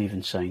 and I believe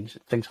in signs.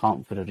 Things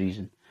happen for a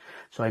reason.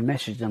 So I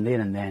messaged him there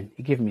and then.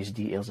 He gave me his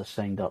details. I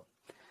signed up,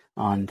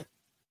 and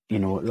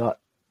that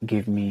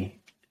gave me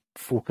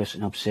focus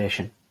and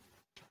obsession,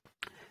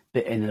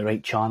 but in the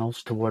right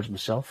channels towards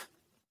myself.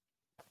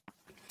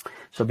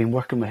 So I've been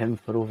working with him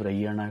for over a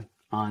year now,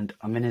 and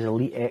I'm in his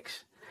Elite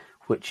X,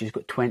 which has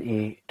got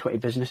 20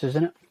 businesses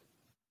in it.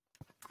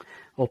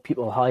 All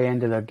people high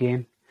end of their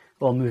game,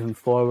 all moving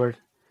forward,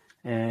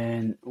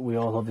 and we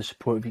all have the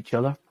support of each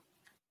other.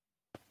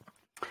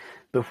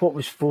 But what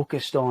was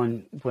focused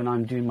on when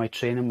I'm doing my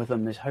training with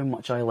him is how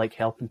much I like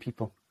helping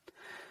people,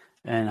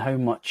 and how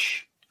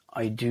much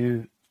I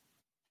do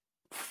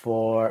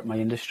for my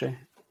industry,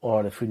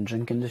 or the food and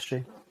drink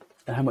industry,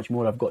 and how much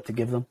more I've got to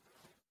give them.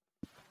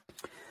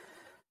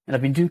 And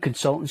I've been doing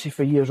consultancy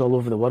for years all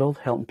over the world,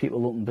 helping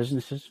people open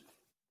businesses.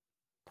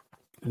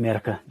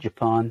 America,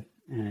 Japan,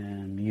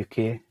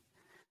 UK.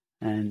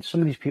 And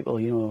some of these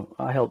people,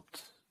 I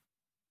helped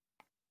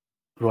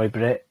Roy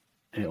Brett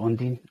at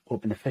Ondine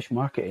open the fish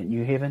market at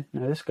New Haven.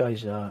 Now, this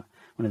guy's one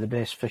of the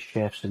best fish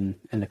chefs in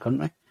the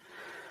country.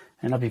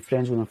 And I've been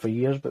friends with him for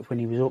years, but when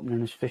he was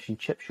opening his fish and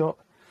chip shop,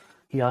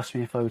 he asked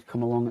me if I would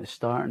come along at the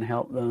start and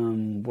help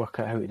them work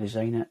out how to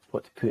design it,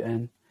 what to put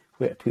in,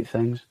 where to put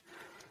things,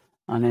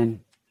 and then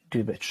do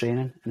a bit of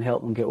training and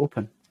help them get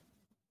open.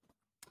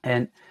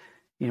 And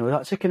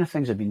that's the kind of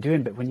things I've been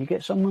doing. But when you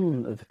get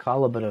someone of the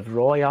caliber of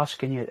Roy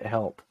asking you to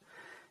help,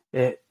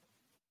 it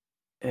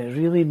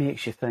really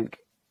makes you think,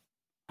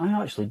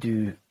 I actually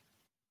do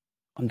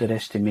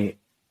underestimate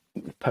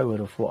the power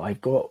of what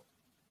I've got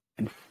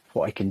and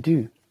what I can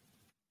do.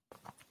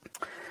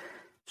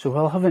 So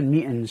while having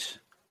meetings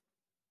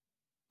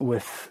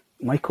with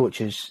my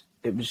coaches,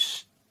 it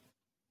was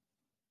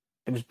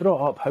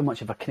brought up how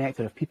much of a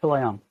connector of people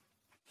I am.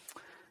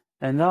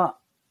 And that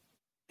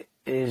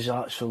is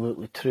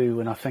absolutely true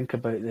when I think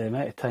about the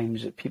amount of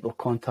times that people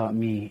contact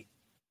me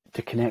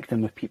to connect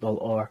them with people,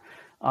 or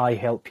I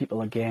help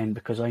people again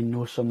because I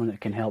know someone that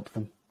can help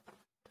them.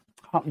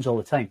 It happens all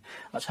the time.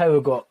 That's how I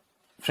got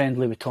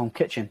friendly with Tom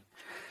Kitchen.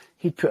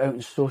 He'd put out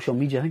on social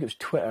media, I think it was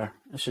Twitter,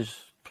 this is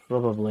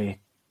probably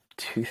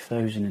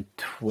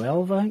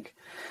 2012, I think.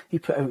 He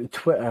put out on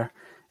Twitter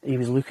he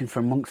was looking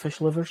for monkfish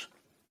livers.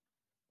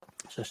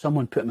 So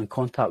someone put him in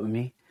contact with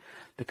me,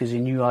 because he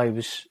knew I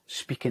was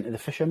speaking to the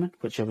fishermen,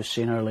 which I was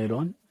saying earlier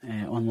on,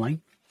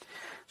 online.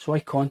 So I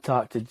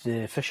contacted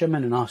the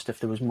fishermen and asked if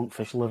there was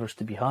monkfish livers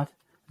to be had,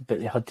 but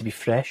they had to be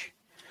fresh.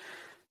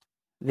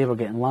 They were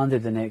getting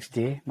landed the next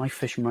day. My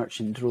fish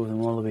merchant drove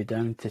them all the way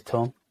down to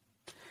Tom.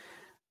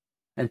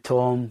 And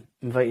Tom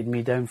invited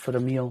me down for a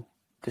meal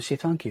to say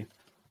thank you.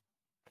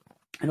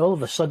 And all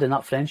of a sudden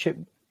that friendship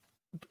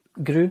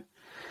grew.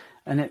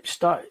 And it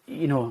started,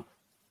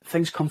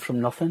 things come from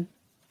nothing.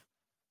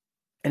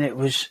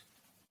 that's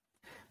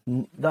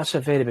a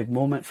very big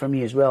moment for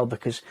me as well,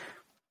 because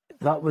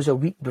that was a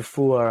week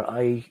before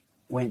I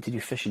went to do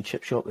Fish and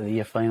Chip Shop of the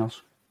Year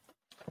finals.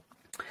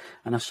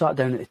 And I sat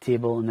down at the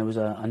table, and there was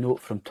a note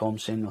from Tom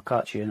saying, "I'll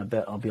catch you in a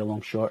bit, I'll be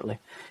along shortly."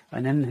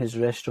 And in his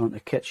restaurant, the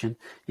kitchen,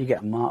 you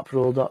get a map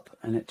rolled up,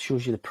 and it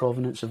shows you the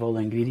provenance of all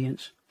the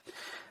ingredients.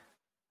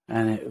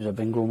 And it was a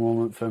bingo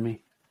moment for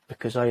me,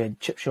 because I had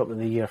Chip Shop of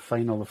the Year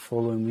final the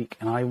following week,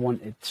 and I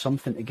wanted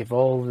something to give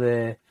all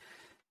the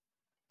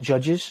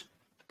judges,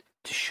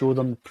 to show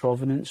them the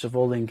provenance of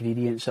all the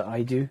ingredients that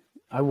I do.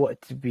 I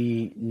wanted to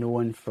be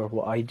known for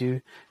what I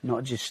do,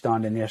 not just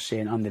standing there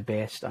saying, "I'm the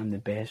best, I'm the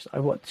best." I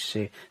want to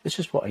say, this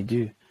is what I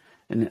do.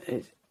 And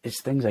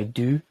it's things I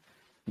do,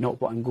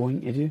 not what I'm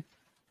going to do.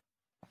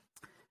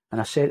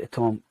 And I said to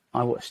Tom,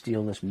 "I want to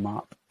steal this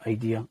map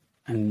idea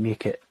and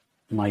make it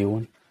my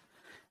own."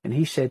 And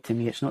he said to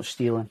me, "It's not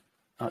stealing.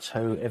 That's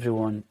how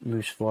everyone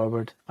moves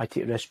forward. I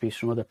take recipes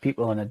from other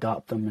people and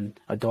adapt them and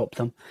adopt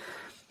them."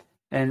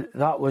 And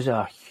that was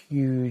a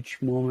huge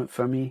moment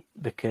for me,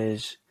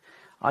 because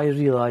I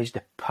realised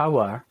the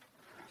power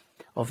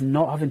of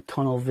not having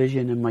tunnel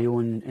vision in my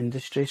own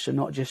industry, so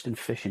not just in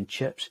fish and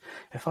chips.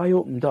 If I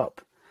opened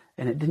up,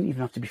 and it didn't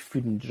even have to be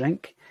food and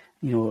drink,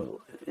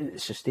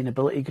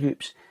 sustainability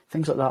groups,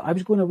 things like that, I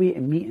was going away to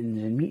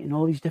meetings and meeting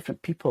all these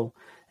different people,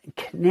 and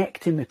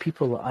connecting with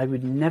people that I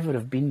would never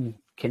have been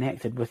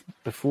connected with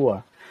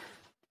before,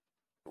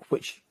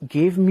 which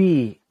gave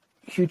me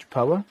huge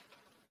power,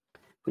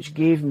 which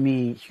gave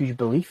me huge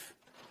belief.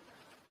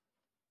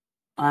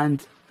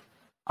 And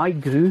I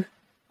grew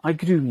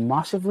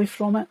massively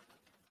from it.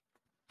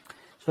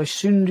 So I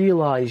soon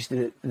realised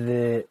that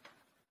the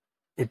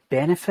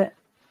benefit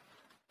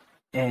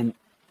in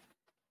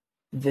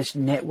this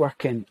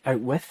networking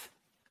out with.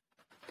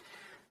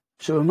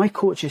 So when my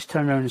coaches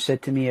turned around and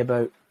said to me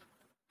about,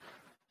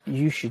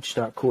 "You should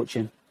start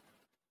coaching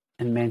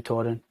and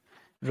mentoring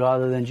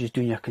rather than just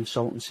doing your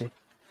consultancy."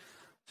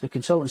 So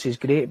consultancy is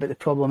great, but the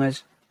problem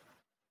is,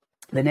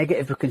 the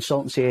negative of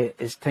consultancy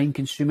is time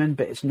consuming,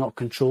 but it's not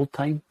controlled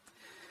time.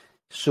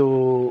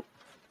 So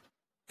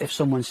if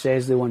someone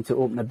says they want to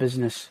open a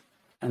business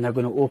and they're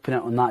going to open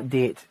it on that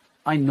date,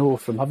 I know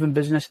from having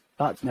business,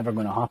 that's never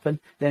going to happen.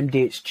 Them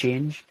dates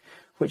change,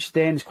 which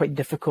then is quite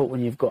difficult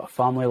when you've got a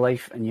family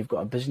life and you've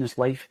got a business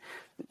life.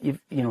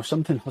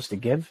 Something has to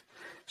give.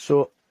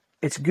 So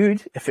it's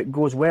good if it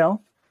goes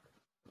well,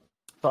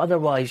 but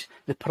otherwise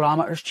the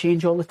parameters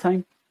change all the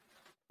time.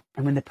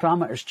 And when the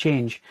parameters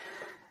change,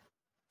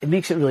 it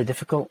makes it really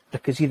difficult,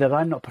 because either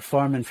I'm not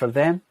performing for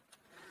them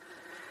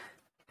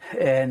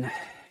and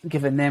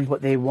giving them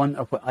what they want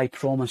or what I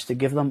promised to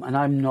give them, and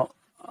I'm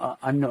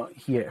not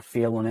here to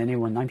fail on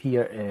anyone. I'm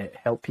here to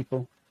help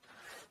people.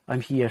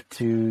 I'm here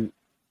to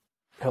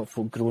help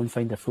folk grow and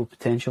find their full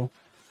potential.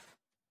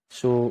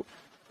 So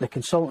the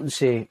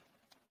consultancy,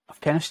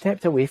 I've kind of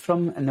stepped away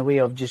from, in the way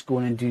of just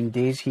going and doing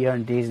days here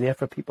and days there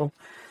for people,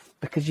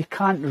 because you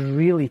can't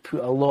really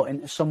put a lot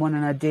into someone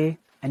in a day.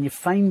 And you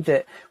find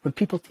that when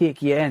people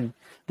take you in,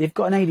 they've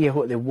got an idea of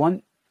what they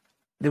want.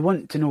 They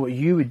want to know what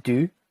you would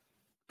do,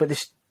 but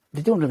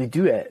they don't really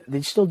do it.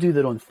 They still do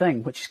their own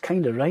thing, which is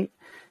kind of right,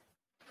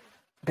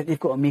 but they've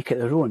got to make it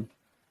their own.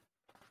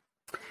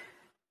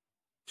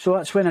 So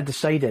that's when I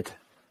decided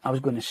I was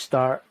going to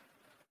start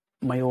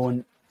my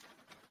own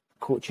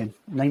coaching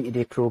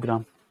 90-day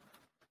program,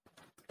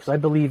 because I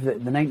believe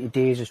that the 90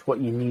 days is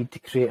what you need to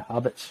create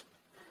habits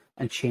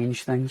and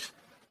change things.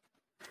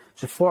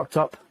 So Forked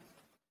Up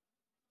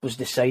was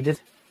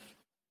decided.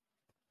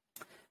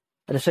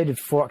 I decided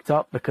Forked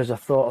Up because I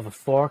thought of a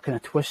fork and a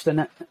twist in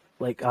it,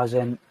 like as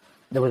in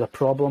there was a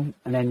problem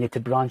and then you had to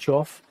branch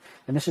off.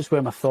 And this is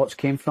where my thoughts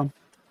came from.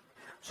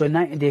 So a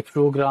 90-day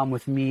program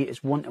with me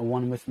is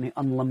one-to-one with me,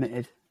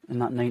 unlimited in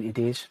that 90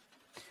 days.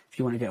 If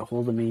you want to get a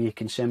hold of me, you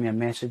can send me a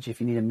message.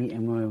 If you need a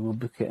meeting, we'll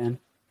book it in.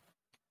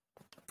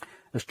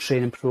 There's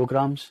training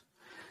programs.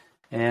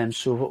 And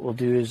so what we'll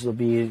do is there'll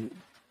be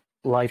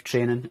live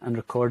training and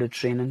recorded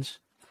trainings.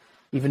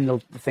 Even the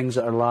things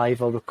that are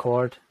live, I'll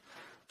record,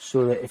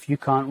 so that if you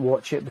can't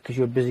watch it because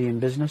you're busy in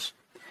business,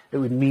 it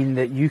would mean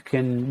that you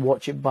can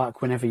watch it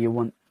back whenever you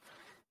want.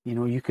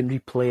 You can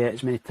replay it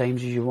as many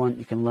times as you want.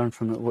 You can learn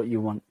from it what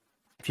you want.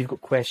 If you've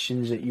got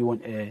questions that you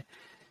want to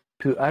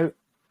put out,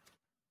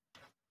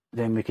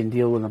 then we can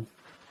deal with them.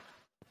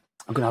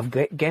 I'm going to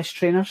have guest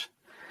trainers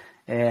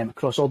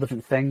across all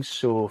different things,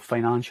 so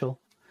financial,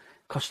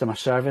 customer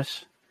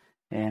service,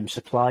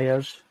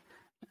 suppliers.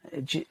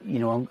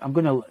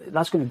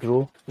 That's going to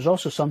grow. There's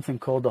also something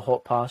called the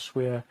Hot Pass,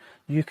 where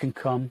you can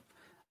come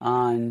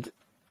and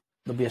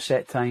there'll be a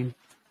set time,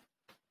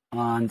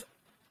 and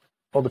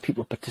all the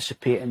people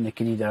participating, they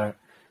can either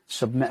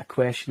submit a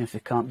question if they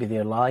can't be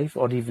there live,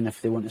 or even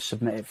if they want to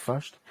submit it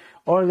first,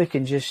 or they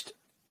can just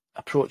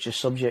approach a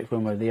subject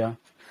when we're there,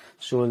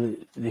 so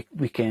that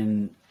we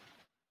can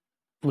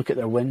look at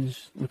their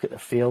wins, look at their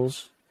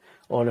fails,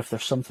 or if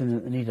there's something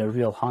that they need a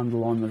real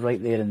handle on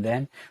right there and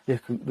then,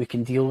 we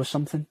can deal with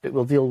something, but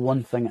we'll deal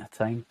one thing at a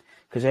time.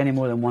 because any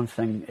more than one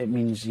thing, it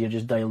means you're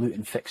just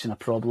diluting fixing a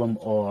problem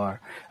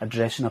or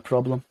addressing a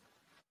problem.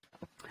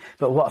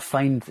 But what I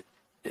find,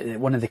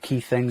 one of the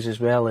key things as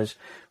well is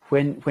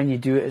when you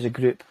do it as a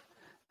group,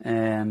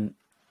 you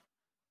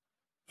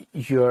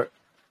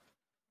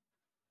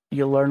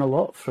learn a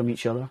lot from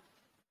each other.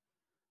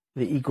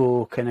 The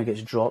ego kind of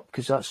gets dropped,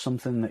 because that's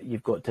something that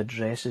you've got to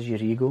address, is your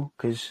ego,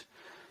 because,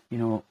 you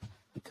know,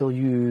 until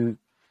you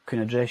can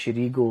address your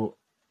ego,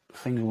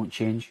 things won't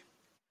change.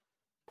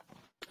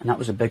 And that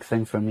was a big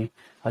thing for me.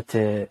 I had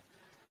to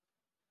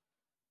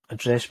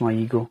address my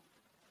ego.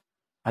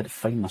 I had to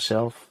find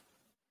myself,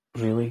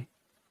 really,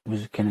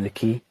 was kind of the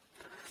key.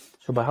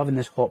 So by having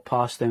this hot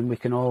pass, then we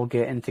can all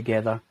get in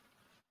together.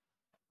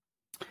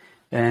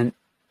 And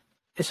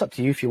it's up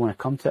to you if you want to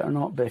come to it or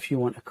not, but if you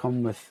want to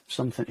come with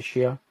something to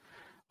share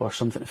or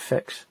something to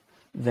fix,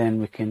 then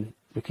we can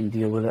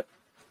deal with it.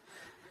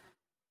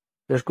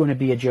 There's going to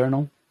be a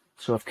journal.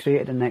 So I've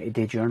created a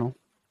 90-day journal.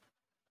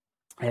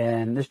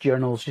 And this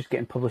journal is just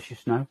getting published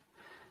just now.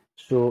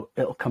 So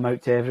it'll come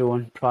out to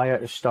everyone prior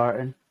to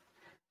starting.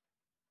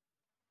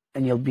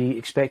 And you'll be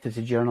expected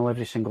to journal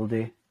every single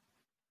day,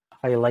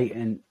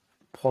 highlighting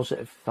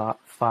positive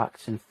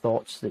facts and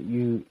thoughts that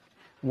you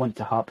want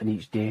to happen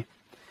each day.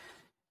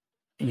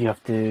 You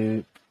have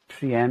to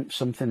preempt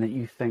something that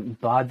you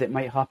think bad that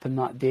might happen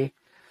that day.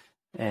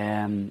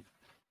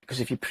 Because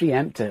if you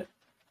preempt it,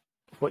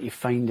 what you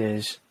find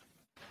is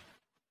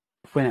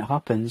when it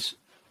happens,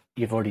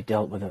 you've already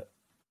dealt with it.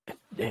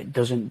 It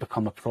doesn't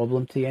become a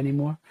problem to you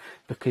anymore,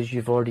 because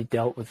you've already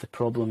dealt with the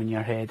problem in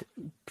your head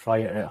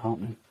prior to it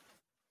happening.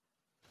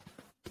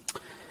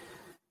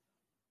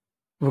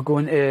 We're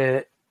going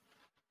to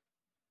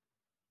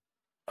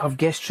have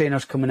guest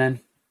trainers coming in.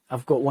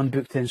 I've got one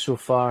booked in so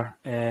far,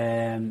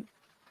 a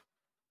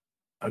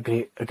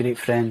great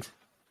friend.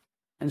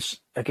 And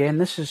again,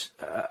 this is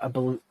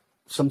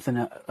something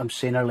that I'm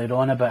saying earlier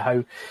on about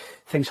how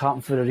things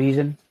happen for a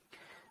reason.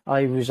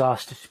 I was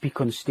asked to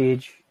speak on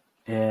stage.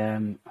 I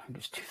think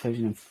it's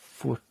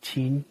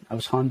 2014. I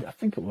was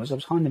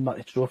handing back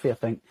the trophy, I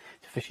think,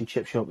 to Fish and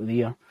Chip Shop of the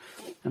Year,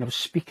 and I was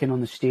speaking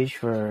on the stage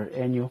for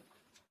Ennio,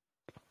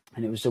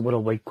 and it was the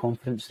worldwide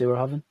conference they were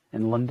having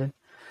in London.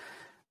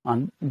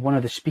 And one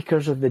of the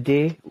speakers of the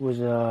day was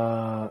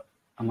a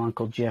man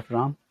called Jeff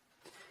Ram,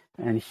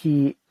 and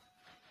he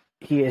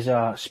is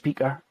a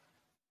speaker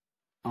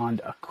and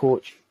a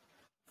coach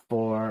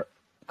for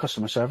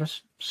customer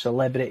service,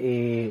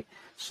 celebrity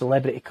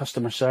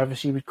customer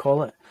service, you would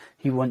call it.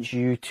 He wants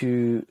you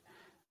to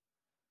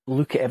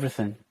look at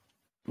everything.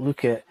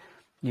 Look at,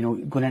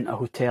 going into a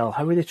hotel,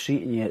 how are they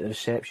treating you at the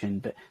reception,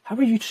 but how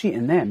are you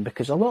treating them?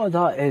 Because a lot of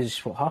that is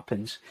what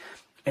happens.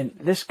 And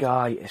this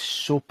guy is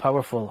so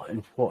powerful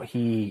in what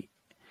he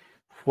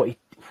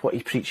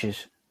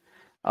preaches.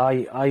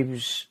 I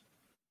was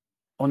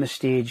on the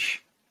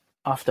stage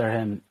after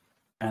him,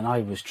 and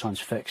I was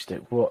transfixed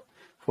at what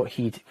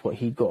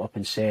he got up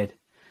and said.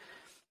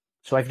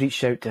 So I've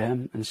reached out to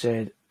him and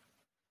said,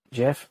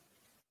 Jeff,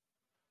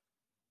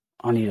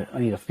 I need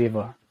a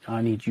favour.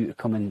 I need you to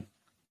come and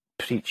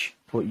preach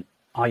what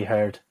I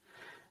heard,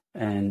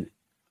 and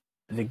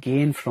the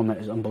gain from it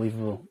is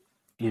unbelievable.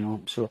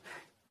 So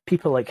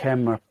people like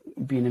him are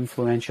being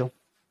influential.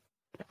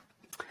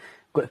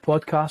 Got the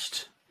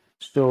podcast,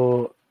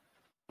 so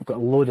I've got a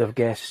load of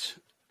guests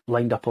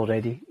lined up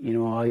already.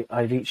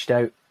 I reached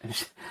out.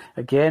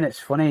 Again, it's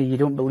funny, you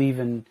don't believe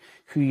in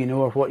who you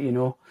know or what you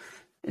know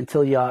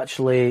until you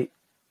actually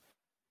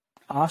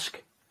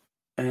ask.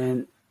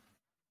 And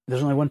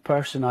there's only one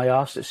person I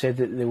asked that said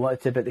that they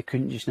wanted to, but they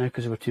couldn't just now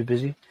because they were too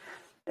busy.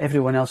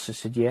 Everyone else has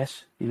said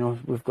yes.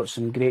 We've got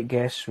some great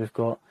guests. We've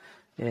got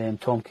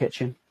Tom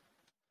Kitchen,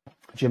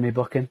 Jimmy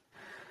Buchan,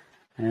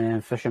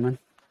 fisherman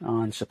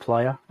and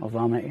supplier of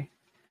Amity.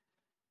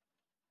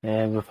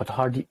 We've had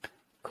Hardeep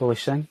Kohli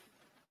Singh.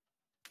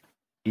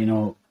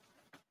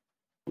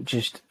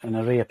 Just an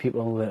array of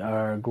people that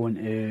are going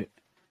to.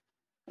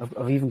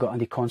 I've even got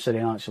Andy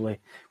Considine, actually,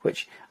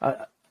 which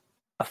I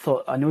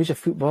thought, I know he's a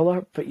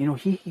footballer, but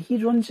he's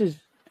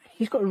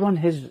got to run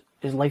his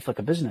life like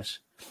a business.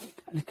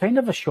 And it's kind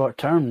of a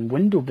short-term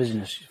window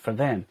business for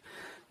them.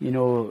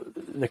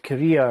 The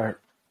career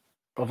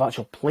of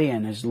actual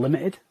playing is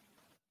limited.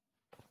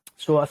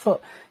 So I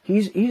thought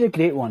he's a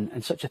great one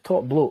and such a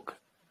top bloke.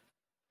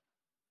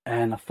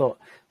 And I thought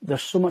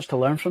there's so much to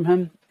learn from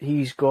him.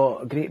 He's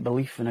got a great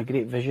belief and a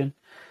great vision,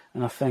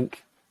 and I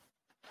think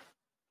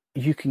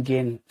you can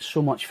gain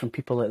so much from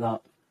people like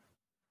that.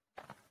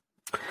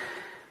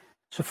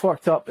 So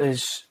Forked Up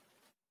is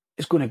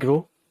going to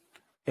grow.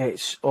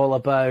 It's all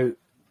about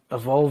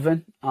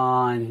evolving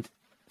and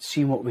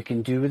seeing what we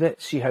can do with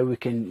it, see how we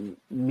can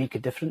make a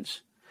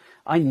difference.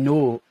 I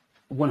know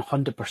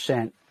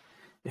 100%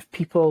 if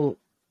people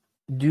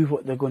do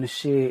what they're going to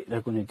say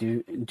they're going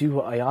to do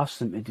what I ask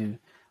them to do,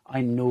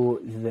 I know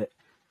that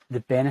the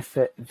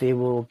benefit they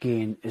will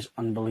gain is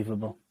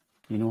unbelievable.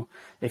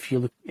 If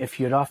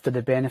you're after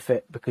the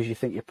benefit because you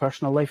think your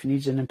personal life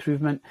needs an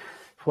improvement,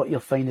 what you'll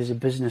find is a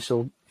business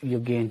you'll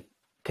gain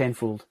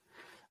tenfold.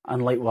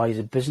 And likewise,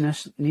 a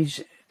business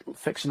needs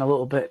fixing a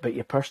little bit, but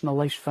your personal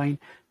life's fine.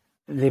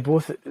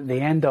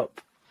 They end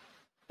up,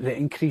 the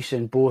increase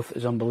in both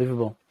is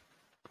unbelievable.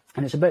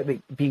 And it's about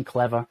being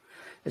clever.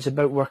 It's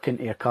about working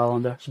to your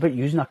calendar. It's about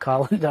using a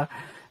calendar.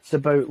 It's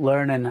about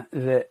learning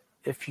that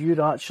if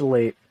you're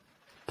actually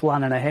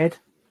planning ahead,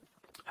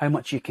 how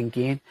much you can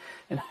gain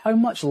and how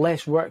much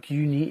less work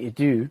you need to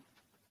do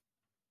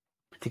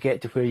to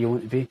get to where you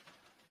want to be,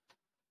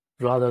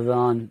 rather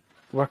than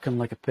working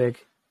like a pig,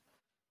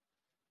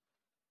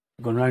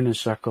 going round in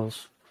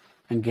circles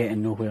and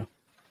getting nowhere.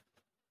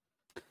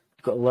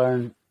 You've got to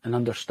learn and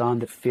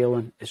understand that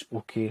failing is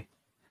okay.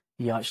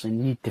 You actually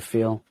need to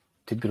fail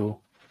to grow.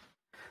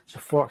 So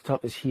Forked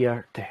Up is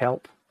here to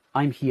help.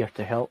 I'm here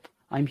to help.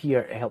 I'm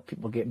here to help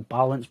people get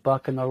balance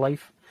back in their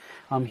life.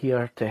 I'm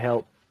here to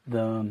help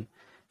them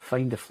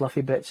find the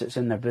fluffy bits that's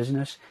in their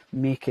business,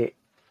 make it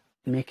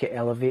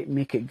elevate,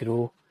 make it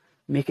grow,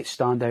 make it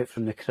stand out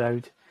from the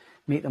crowd,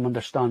 make them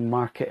understand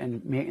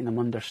marketing, making them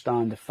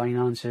understand the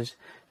finances,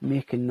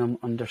 making them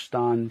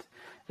understand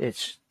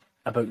it's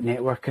about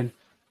networking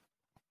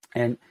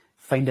and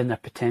finding their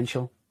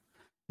potential.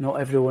 Not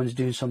everyone's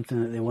doing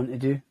something that they want to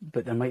do,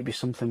 but there might be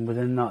something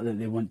within that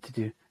they want to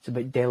do. It's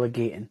about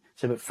delegating.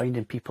 It's about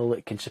finding people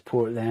that can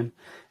support them,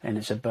 and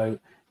it's about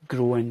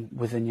growing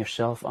within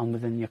yourself and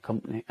within your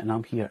company. And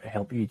I'm here to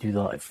help you do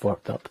that at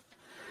Forked Up.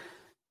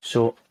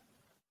 So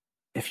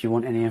if you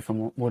want any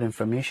more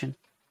information,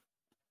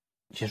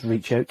 just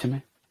reach out to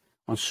me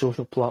on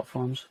social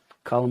platforms.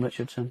 Calum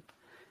Richardson,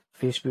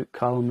 Facebook,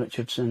 Calum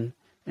Richardson,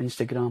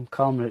 Instagram,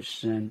 Calum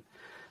Richardson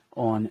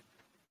on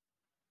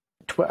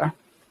Twitter,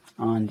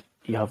 and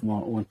you have my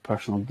own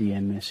personal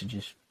DM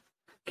messages.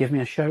 Give me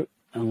a shout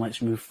and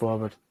let's move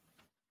forward.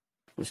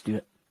 Let's do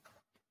it.